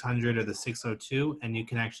CI 600 or the 602, and you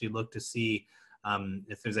can actually look to see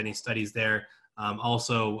if there's any studies there.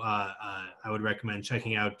 Also, I would recommend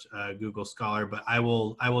checking out Google Scholar, but I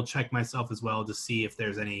will check myself as well to see if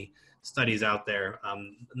there's any studies out there.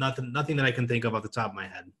 Nothing that I can think of off the top of my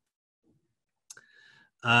head.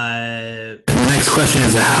 The next question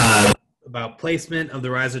is about placement of the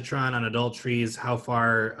rhizotron on adult trees. How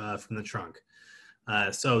far from the trunk?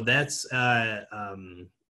 So that's a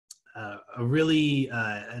really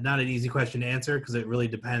not an easy question to answer, because it really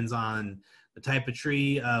depends on the type of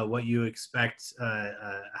tree, what you expect,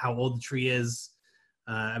 how old the tree is.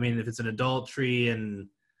 I mean, if it's an adult tree and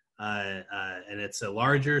it's a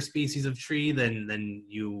larger species of tree, then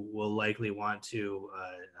you will likely want to,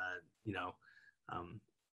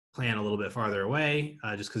 plant a little bit farther away,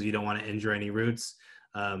 just because you don't want to injure any roots.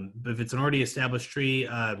 But if it's an already established tree,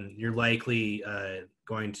 you're likely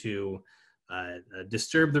going to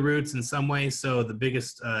disturb the roots in some way. So the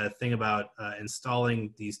biggest thing about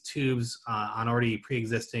installing these tubes on already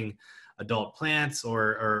pre-existing adult plants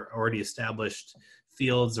or already established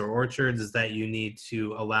fields or orchards is that you need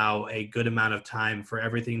to allow a good amount of time for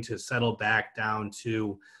everything to settle back down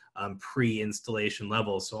to pre-installation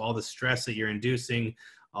levels. So all the stress that you're inducing,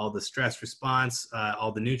 all the stress response,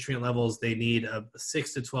 all the nutrient levels, they need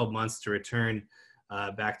 6 to 12 months to return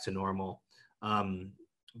back to normal.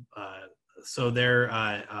 So there,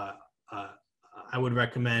 I would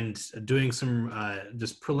recommend doing some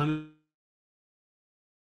just preliminary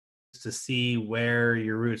to see where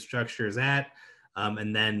your root structure is at,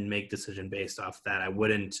 and then make decision based off that. I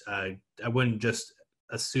wouldn't just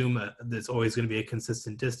assume there's always going to be a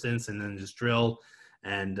consistent distance and then just drill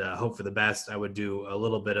and hope for the best. I would do a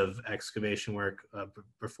little bit of excavation work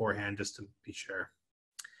beforehand just to be sure.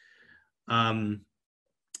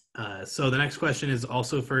 So the next question is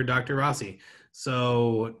also for Dr. Rossi.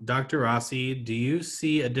 So Dr. Rossi, do you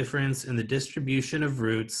see a difference in the distribution of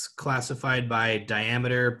roots classified by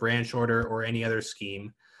diameter, branch order, or any other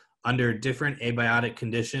scheme under different abiotic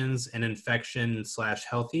conditions and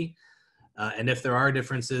infection/healthy? And if there are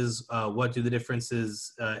differences, what do the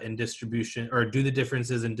differences in distribution, or do the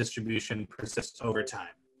differences in distribution persist over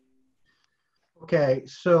time? Okay,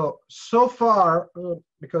 so far,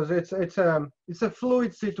 because it's a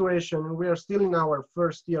fluid situation, we are still in our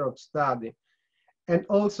first year of study, and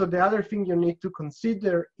also the other thing you need to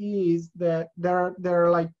consider is that there are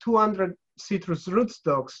like 200 citrus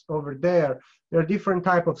rootstocks over there. There are different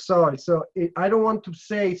type of soil, so I don't want to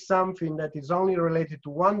say something that is only related to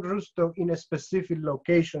one rootstock in a specific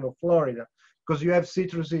location of Florida, because you have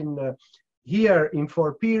citrus in here in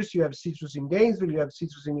Fort Pierce, you have citrus in Gainesville, you have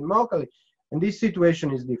citrus in Immokalee. And this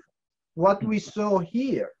situation is different. What we saw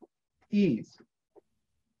here is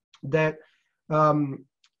that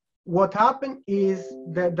what happened is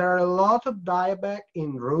that there are a lot of dieback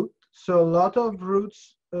in root. So a lot of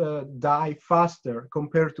roots die faster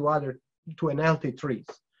compared to an healthy trees.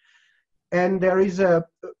 And there is a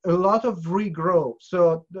lot of regrowth.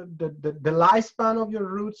 So the lifespan of your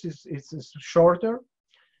roots is shorter.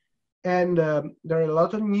 And there are a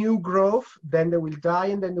lot of new growth, then they will die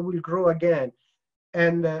and then they will grow again.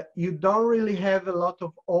 And you don't really have a lot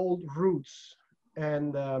of old roots.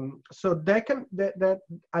 And so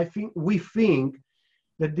we think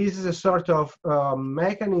that this is a sort of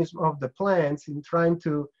mechanism of the plants in trying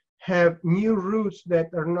to have new roots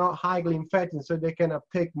that are not highly infected, so they can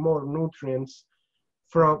uptake more nutrients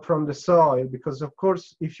from the soil. Because of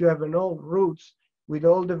course, if you have an old roots, with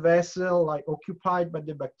all the vessel like occupied by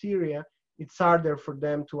the bacteria, it's harder for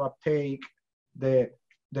them to uptake the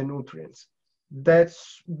nutrients.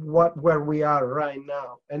 That's where we are right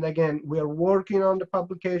now. And again, we are working on the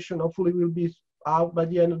publication. Hopefully we'll be out by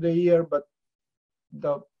the end of the year, but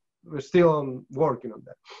we're still working on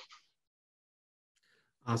that.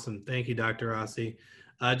 Awesome. Thank you, Dr. Rossi.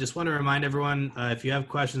 Just want to remind everyone, if you have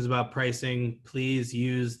questions about pricing, please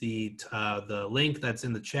use the link that's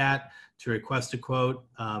in the chat to request a quote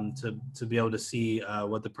to be able to see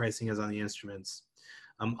what the pricing is on the instruments.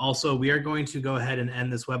 Also, we are going to go ahead and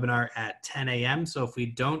end this webinar at 10 a.m. So if we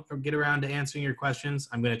don't get around to answering your questions,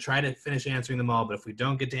 I'm going to try to finish answering them all. But if we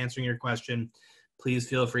don't get to answering your question, please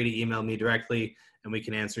feel free to email me directly and we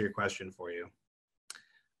can answer your question for you.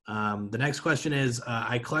 The next question is,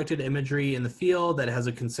 I collected imagery in the field that has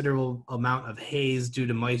a considerable amount of haze due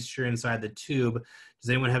to moisture inside the tube.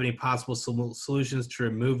 Does anyone have any possible solutions to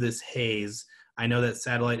remove this haze? I know that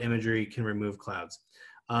satellite imagery can remove clouds.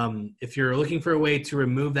 If you're looking for a way to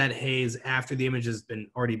remove that haze after the image has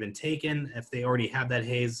already been taken, if they already have that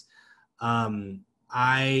haze,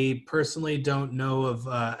 I personally don't know of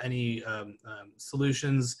any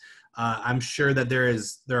solutions. I'm sure that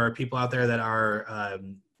there are people out there that are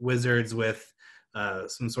wizards with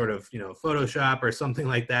some sort of Photoshop or something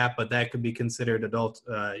like that, but that could be considered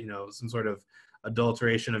some sort of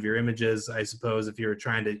adulteration of your images, I suppose, if you're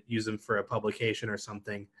trying to use them for a publication or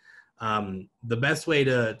something. The best way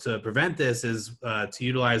to prevent this is to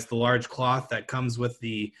utilize the large cloth that comes with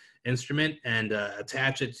the instrument and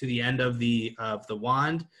attach it to the end of the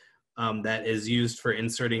wand that is used for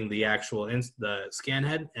inserting the actual the scan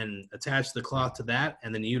head, and attach the cloth to that,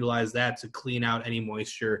 and then utilize that to clean out any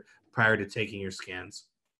moisture prior to taking your scans.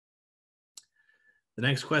 The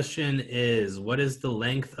next question is, what is the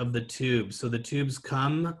length of the tube? So the tubes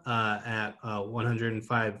come at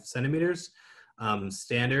 105 centimeters.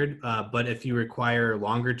 Standard, but if you require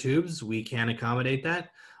longer tubes, we can accommodate that.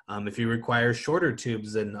 If you require shorter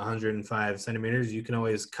tubes than 105 centimeters, you can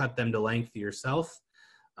always cut them to length yourself.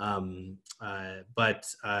 But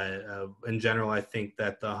in general, I think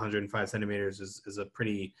that the 105 centimeters is a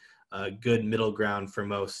pretty good middle ground for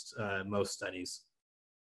most studies.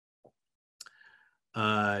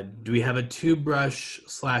 Do we have a tube brush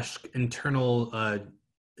 / internal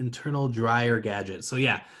dryer gadget? So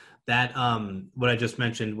yeah. That what I just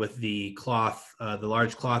mentioned with the cloth, the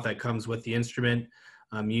large cloth that comes with the instrument,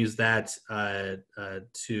 use that to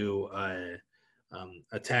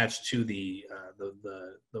attach to the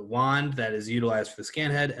wand that is utilized for the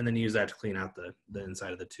scan head, and then use that to clean out the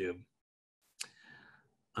inside of the tube.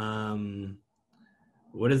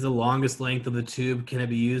 What is the longest length of the tube? Can it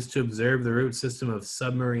be used to observe the root system of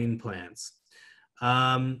submarine plants?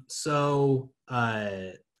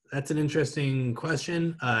 That's an interesting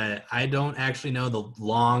question. I don't actually know the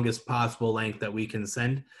longest possible length that we can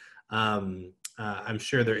send. I'm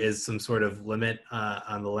sure there is some sort of limit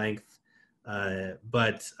on the length,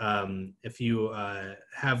 but if you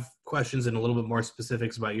have questions and a little bit more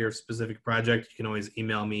specifics about your specific project, you can always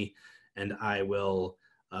email me and I will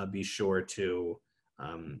be sure to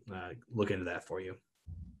look into that for you.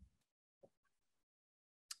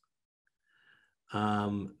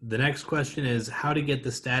 The next question is how to get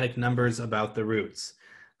the static numbers about the roots.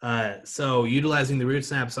 So utilizing the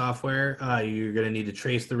RootSnap software, you're going to need to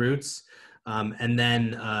trace the roots. And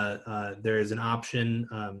then there is an option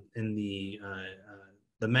in the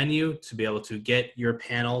menu to be able to get your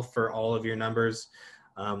panel for all of your numbers,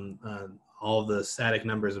 all the static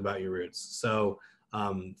numbers about your roots. So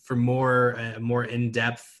for more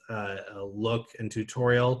in-depth look and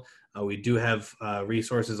tutorial, we do have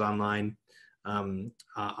resources online. On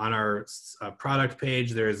our product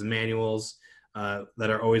page, there's manuals that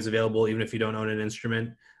are always available, even if you don't own an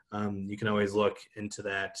instrument. You can always look into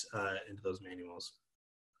that, into those manuals.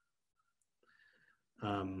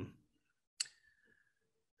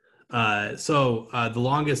 The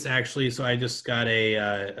longest actually, so I just got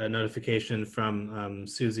a notification from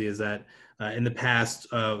Susie, is that in the past,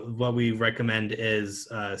 what we recommend is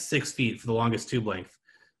 6 feet for the longest tube length.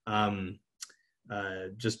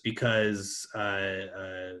 Just because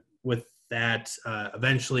with that,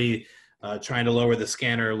 eventually trying to lower the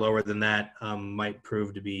scanner lower than that might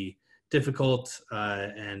prove to be difficult,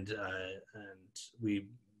 and we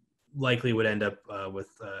likely would end up with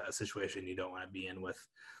a situation you don't want to be in, with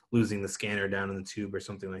losing the scanner down in the tube or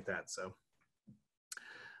something like that. So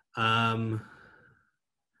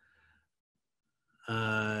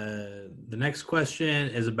the next question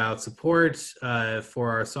is about support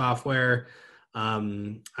for our software.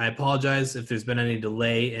 I apologize if there's been any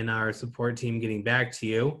delay in our support team getting back to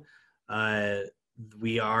you.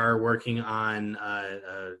 we are working on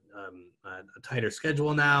a tighter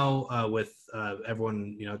schedule now with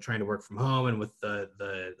everyone, trying to work from home and with the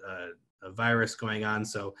virus going on.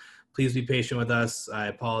 So please be patient with us. I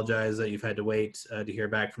apologize that you've had to wait to hear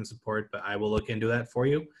back from support, but I will look into that for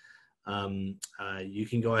you. You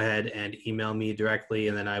can go ahead and email me directly,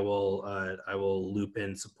 and then I will loop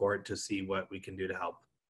in support to see what we can do to help.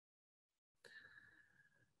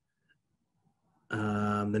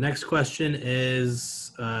 The next question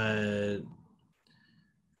is, can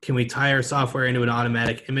we tie our software into an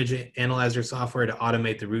automatic image analyzer software to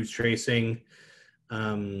automate the root tracing?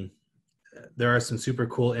 There are some super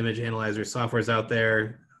cool image analyzer softwares out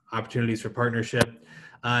there, opportunities for partnership.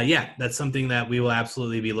 Yeah, that's something that we will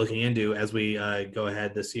absolutely be looking into as we go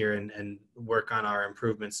ahead this year and work on our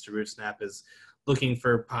improvements to RootSnap, is looking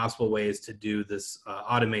for possible ways to do this,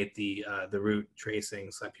 automate the root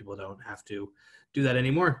tracing so that people don't have to do that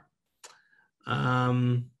anymore.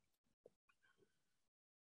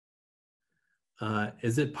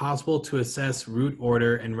 Is it possible to assess root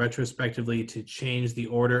order and retrospectively to change the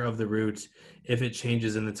order of the root if it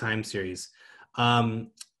changes in the time series?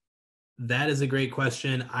 That is a great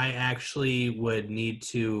question. I actually would need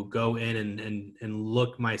to go in and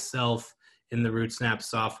look myself in the RootSnap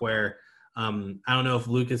software. I don't know if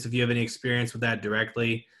Lucas, if you have any experience with that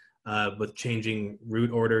directly, with changing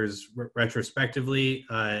root orders retrospectively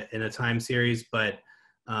in a time series, but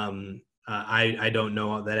I don't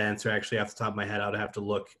know that answer actually off the top of my head. I would have to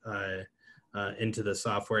look into the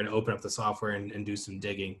software and open up the software and do some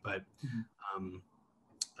digging. But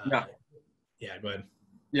yeah, go ahead.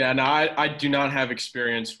 Yeah, no, I do not have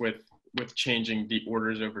experience with changing the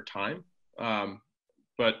orders over time,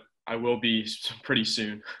 but I will be pretty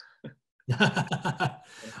soon.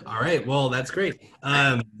 All right, well, that's great.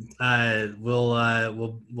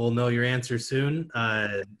 We'll know your answer soon,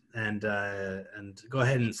 and go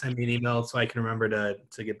ahead and send me an email so I can remember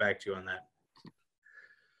to get back to you on that.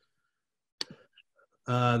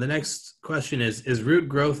 The next question is root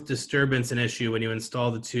growth disturbance an issue when you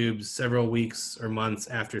install the tubes several weeks or months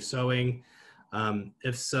after sowing?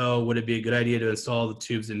 If so, would it be a good idea to install the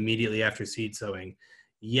tubes immediately after seed sowing?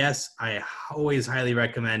 Yes, I always highly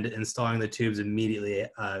recommend installing the tubes immediately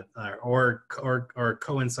or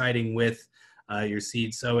coinciding with your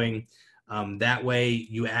seed sowing. That way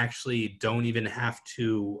you actually don't even have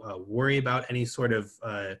to worry about any sort of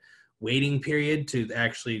waiting period to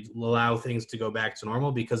actually allow things to go back to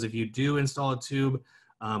normal, because if you do install a tube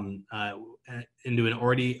into a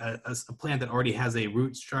plant that already has a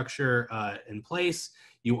root structure in place,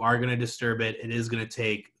 you are going to disturb it. It is going to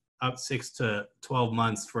take up 6 to 12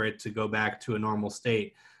 months for it to go back to a normal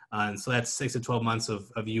state. And so that's 6 to 12 months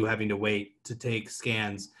of you having to wait to take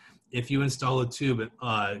scans. If you install a tube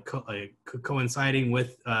coinciding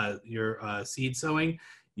with your seed sowing,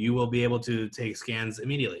 you will be able to take scans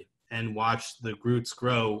immediately and watch the roots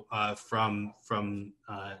grow from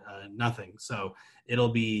nothing. So it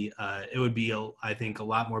would be, I think, a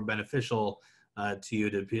lot more beneficial to you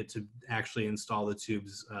to actually install the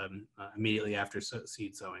tubes immediately after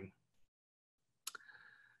seed sowing.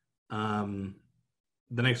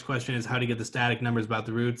 The next question is how to get the static numbers about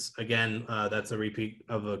the roots. Again, that's a repeat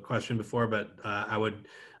of a question before, but I would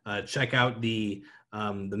check out the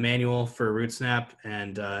manual for RootSnap,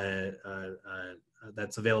 and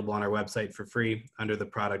that's available on our website for free under the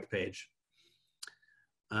product page.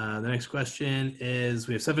 The next question is,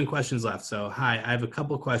 we have 7 questions left. So hi, I have a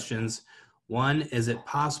couple questions. One, is it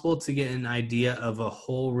possible to get an idea of a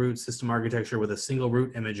whole root system architecture with a single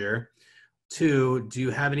root imager? 2, do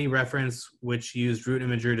you have any reference which used root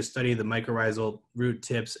imager to study the mycorrhizal root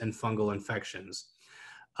tips and fungal infections?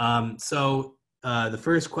 So the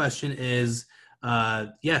first question is,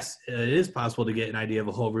 yes, it is possible to get an idea of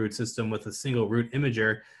a whole root system with a single root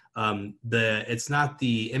imager. It's not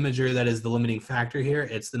the imager that is the limiting factor here,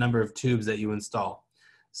 it's the number of tubes that you install.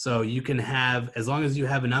 So you can have, as long as you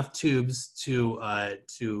have enough tubes to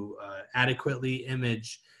adequately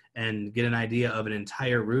image and get an idea of an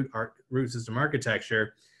entire root system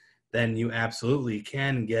architecture, then you absolutely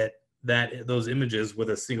can get those images with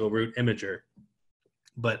a single root imager.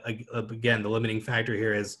 But again, the limiting factor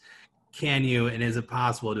here is, can you and is it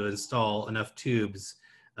possible to install enough tubes?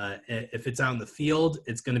 If it's out in the field,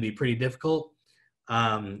 it's going to be pretty difficult.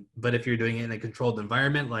 But if you're doing it in a controlled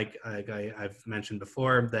environment, like I've mentioned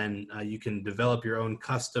before, then you can develop your own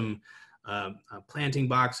custom planting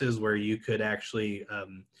boxes where you could actually,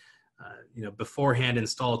 beforehand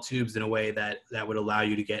install tubes in a way that would allow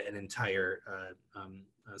you to get an entire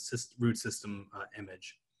root system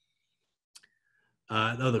image.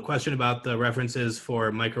 The question about the references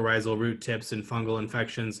for mycorrhizal root tips and fungal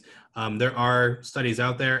infections, there are studies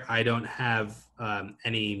out there. I don't have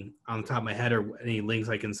any on the top of my head or any links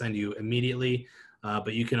I can send you immediately,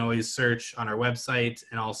 but you can always search on our website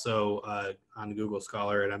and also on Google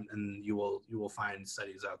Scholar, and you will find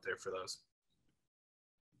studies out there for those.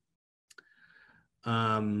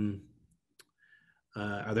 Are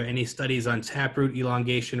there any studies on taproot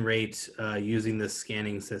elongation rate using this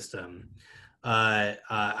scanning system?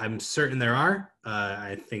 I'm certain there are.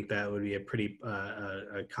 I think that would be a pretty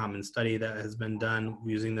a common study that has been done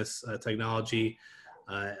using this technology.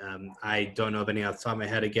 I don't know of any off the top of my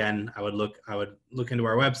head. Again, I would look into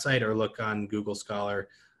our website or look on Google Scholar.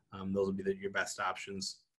 Those would be your best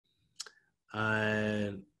options.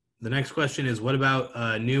 The next question is, what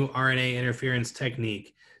about new RNA interference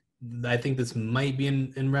technique? I think this might be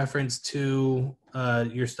in reference to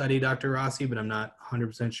your study, Dr. Rossi, but I'm not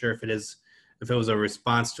 100% sure if it was a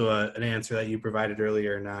response to an answer that you provided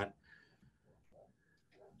earlier or not.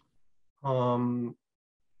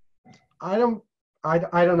 I don't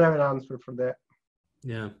have an answer for that.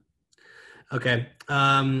 Yeah. Okay.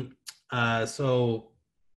 So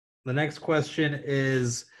the next question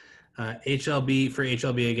is HLB for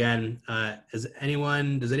HLB again. Does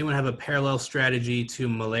anyone have a parallel strategy to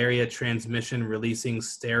malaria transmission releasing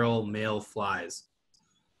sterile male flies?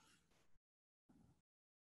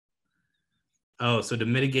 Oh, so to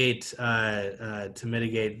mitigate the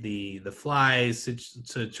flies,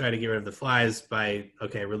 to try to get rid of the flies by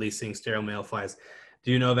releasing sterile male flies.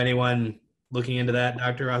 Do you know of anyone looking into that,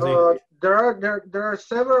 Dr. Rossi? There are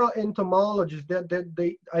several entomologists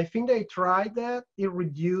that I think they tried that. It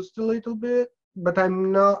reduced a little bit, but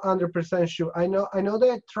I'm not 100% sure. I know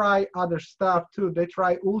they try other stuff too. They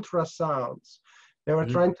try ultrasounds. They were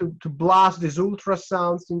trying to blast these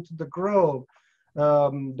ultrasounds into the grove.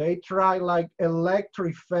 They try like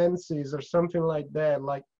electric fences or something like that,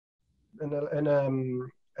 like an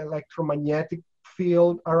electromagnetic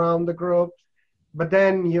field around the grove. But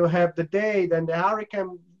then you have the day, then the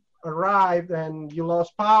hurricane arrived and you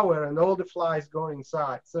lost power and all the flies go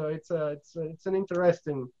inside. So it's an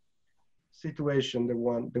interesting situation, the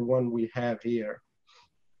one we have here.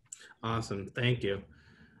 Awesome, thank you.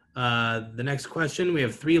 The next question, we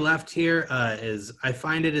have 3 left here, is I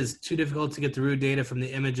find it is too difficult to get the root data from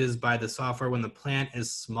the images by the software when the plant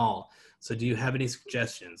is small. So do you have any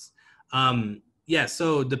suggestions? Yeah,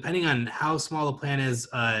 so depending on how small the plant is,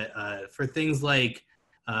 for things like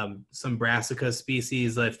some brassica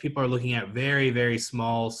species, if people are looking at very, very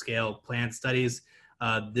small scale plant studies,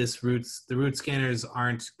 the root scanners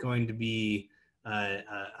aren't going to be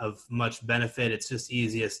of much benefit. It's just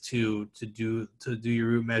easiest to do your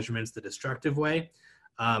root measurements the destructive way.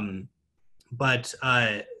 But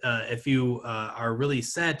if you are really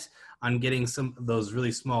set on getting some of those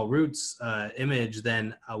really small roots image,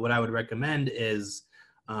 then what I would recommend is,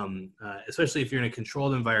 especially if you're in a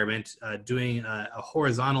controlled environment, doing a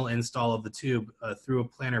horizontal install of the tube through a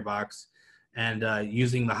planter box and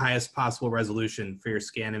using the highest possible resolution for your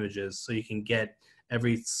scan images, so you can get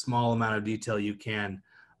every small amount of detail you can,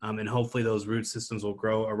 and hopefully those root systems will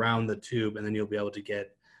grow around the tube, and then you'll be able to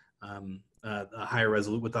get with the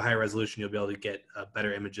higher resolution, you'll be able to get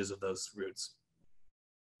better images of those roots.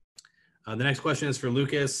 The next question is for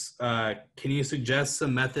Lucas. Can you suggest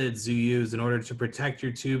some methods you use in order to protect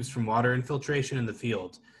your tubes from water infiltration in the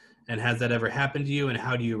field? And has that ever happened to you, and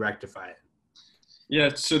how do you rectify it?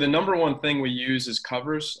 Yeah, so the number one thing we use is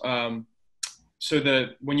covers. So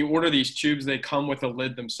when you order these tubes, they come with a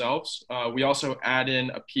lid themselves. We also add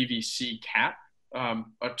in a PVC cap,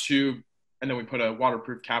 a tube, and then we put a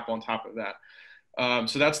waterproof cap on top of that.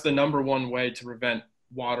 So that's the number one way to prevent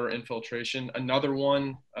water infiltration. Another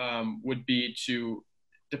one would be to,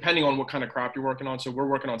 depending on what kind of crop you're working on. So we're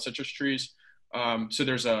working on citrus trees. So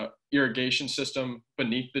there's a irrigation system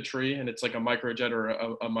beneath the tree, and it's like a microjet or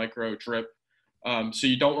a micro drip. So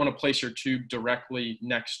you don't want to place your tube directly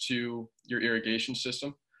next to your irrigation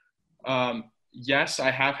system. Yes,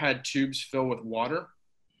 I have had tubes fill with water.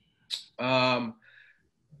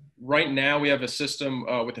 Right now we have a system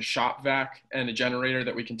with a shop vac and a generator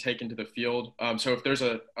that we can take into the field. So if there's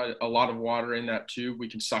a lot of water in that tube, we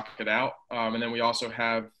can suck it out. And then we also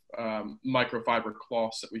have microfiber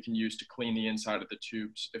cloths that we can use to clean the inside of the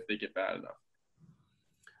tubes if they get bad enough.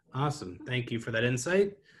 Awesome, thank you for that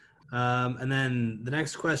insight. And then the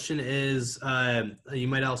next question is, you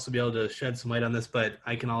might also be able to shed some light on this, but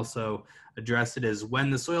I can also address it, is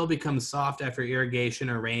when the soil becomes soft after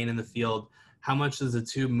irrigation or rain in the field, how much does the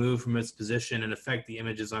tube move from its position and affect the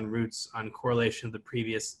images on roots on correlation of the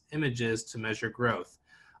previous images to measure growth?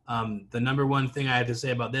 The number one thing I have to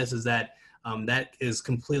say about this is that that is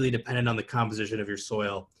completely dependent on the composition of your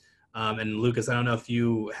soil. And Lucas, I don't know if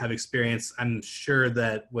you have experience. I'm sure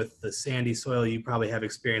that with the sandy soil, you probably have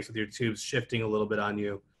experience with your tubes shifting a little bit on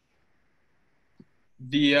you.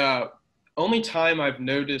 The only time I've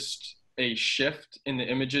noticed a shift in the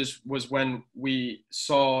images was when we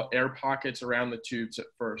saw air pockets around the tubes at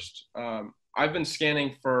first. I've been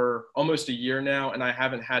scanning for almost a year now, and I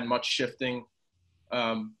haven't had much shifting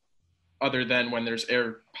other than when there's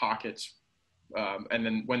air pockets. And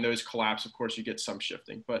then when those collapse, of course, you get some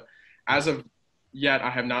shifting. But as of yet, I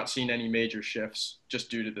have not seen any major shifts just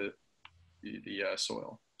due to the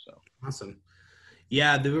soil. So awesome.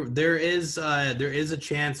 Yeah, there is a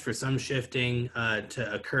chance for some shifting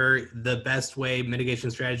to occur. The best way mitigation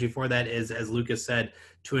strategy for that is, as Lucas said,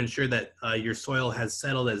 to ensure that your soil has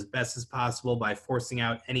settled as best as possible by forcing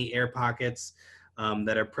out any air pockets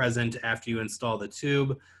that are present after you install the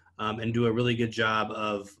tube, and do a really good job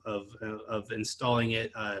of installing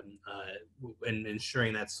it and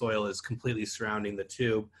ensuring that soil is completely surrounding the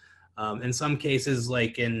tube. In some cases,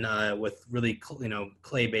 like in with really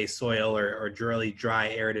clay-based soil or really dry,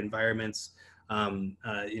 arid environments,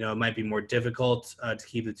 it might be more difficult to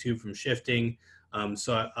keep the tube from shifting.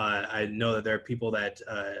 So I know that there are people that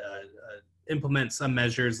implement some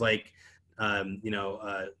measures like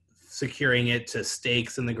securing it to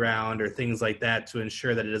stakes in the ground or things like that to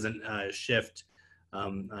ensure that it doesn't shift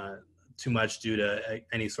too much due to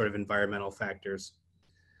any sort of environmental factors.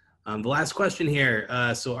 The last question here.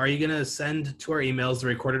 So are you going to send to our emails the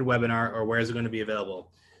recorded webinar, or where is it going to be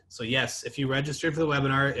available? So yes, if you registered for the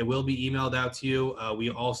webinar, it will be emailed out to you. We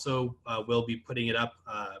also will be putting it up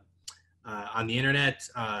on the internet.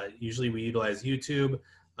 Usually we utilize YouTube,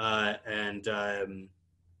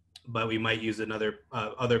 but we might use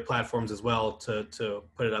other platforms as well to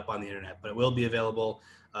put it up on the internet. But it will be available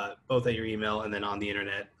both at your email and then on the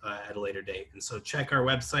internet at a later date. And so check our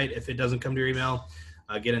website if it doesn't come to your email.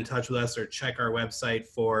 Get in touch with us or check our website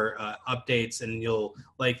for updates, and you'll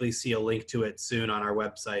likely see a link to it soon on our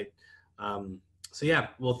website. So yeah,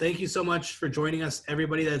 well, thank you so much for joining us,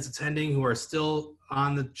 everybody that's attending who are still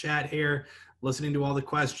on the chat here, listening to all the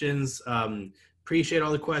questions. Appreciate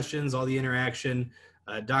all the questions, all the interaction.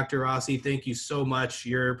 Dr. Rossi, thank you so much.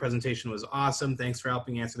 Your presentation was awesome. Thanks for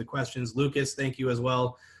helping answer the questions. Lucas, thank you as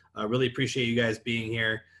well. Really appreciate you guys being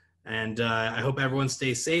here. And I hope everyone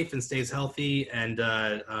stays safe and stays healthy. And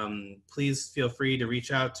please feel free to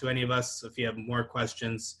reach out to any of us if you have more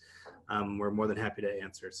questions. We're more than happy to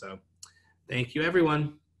answer. So thank you,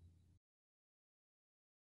 everyone.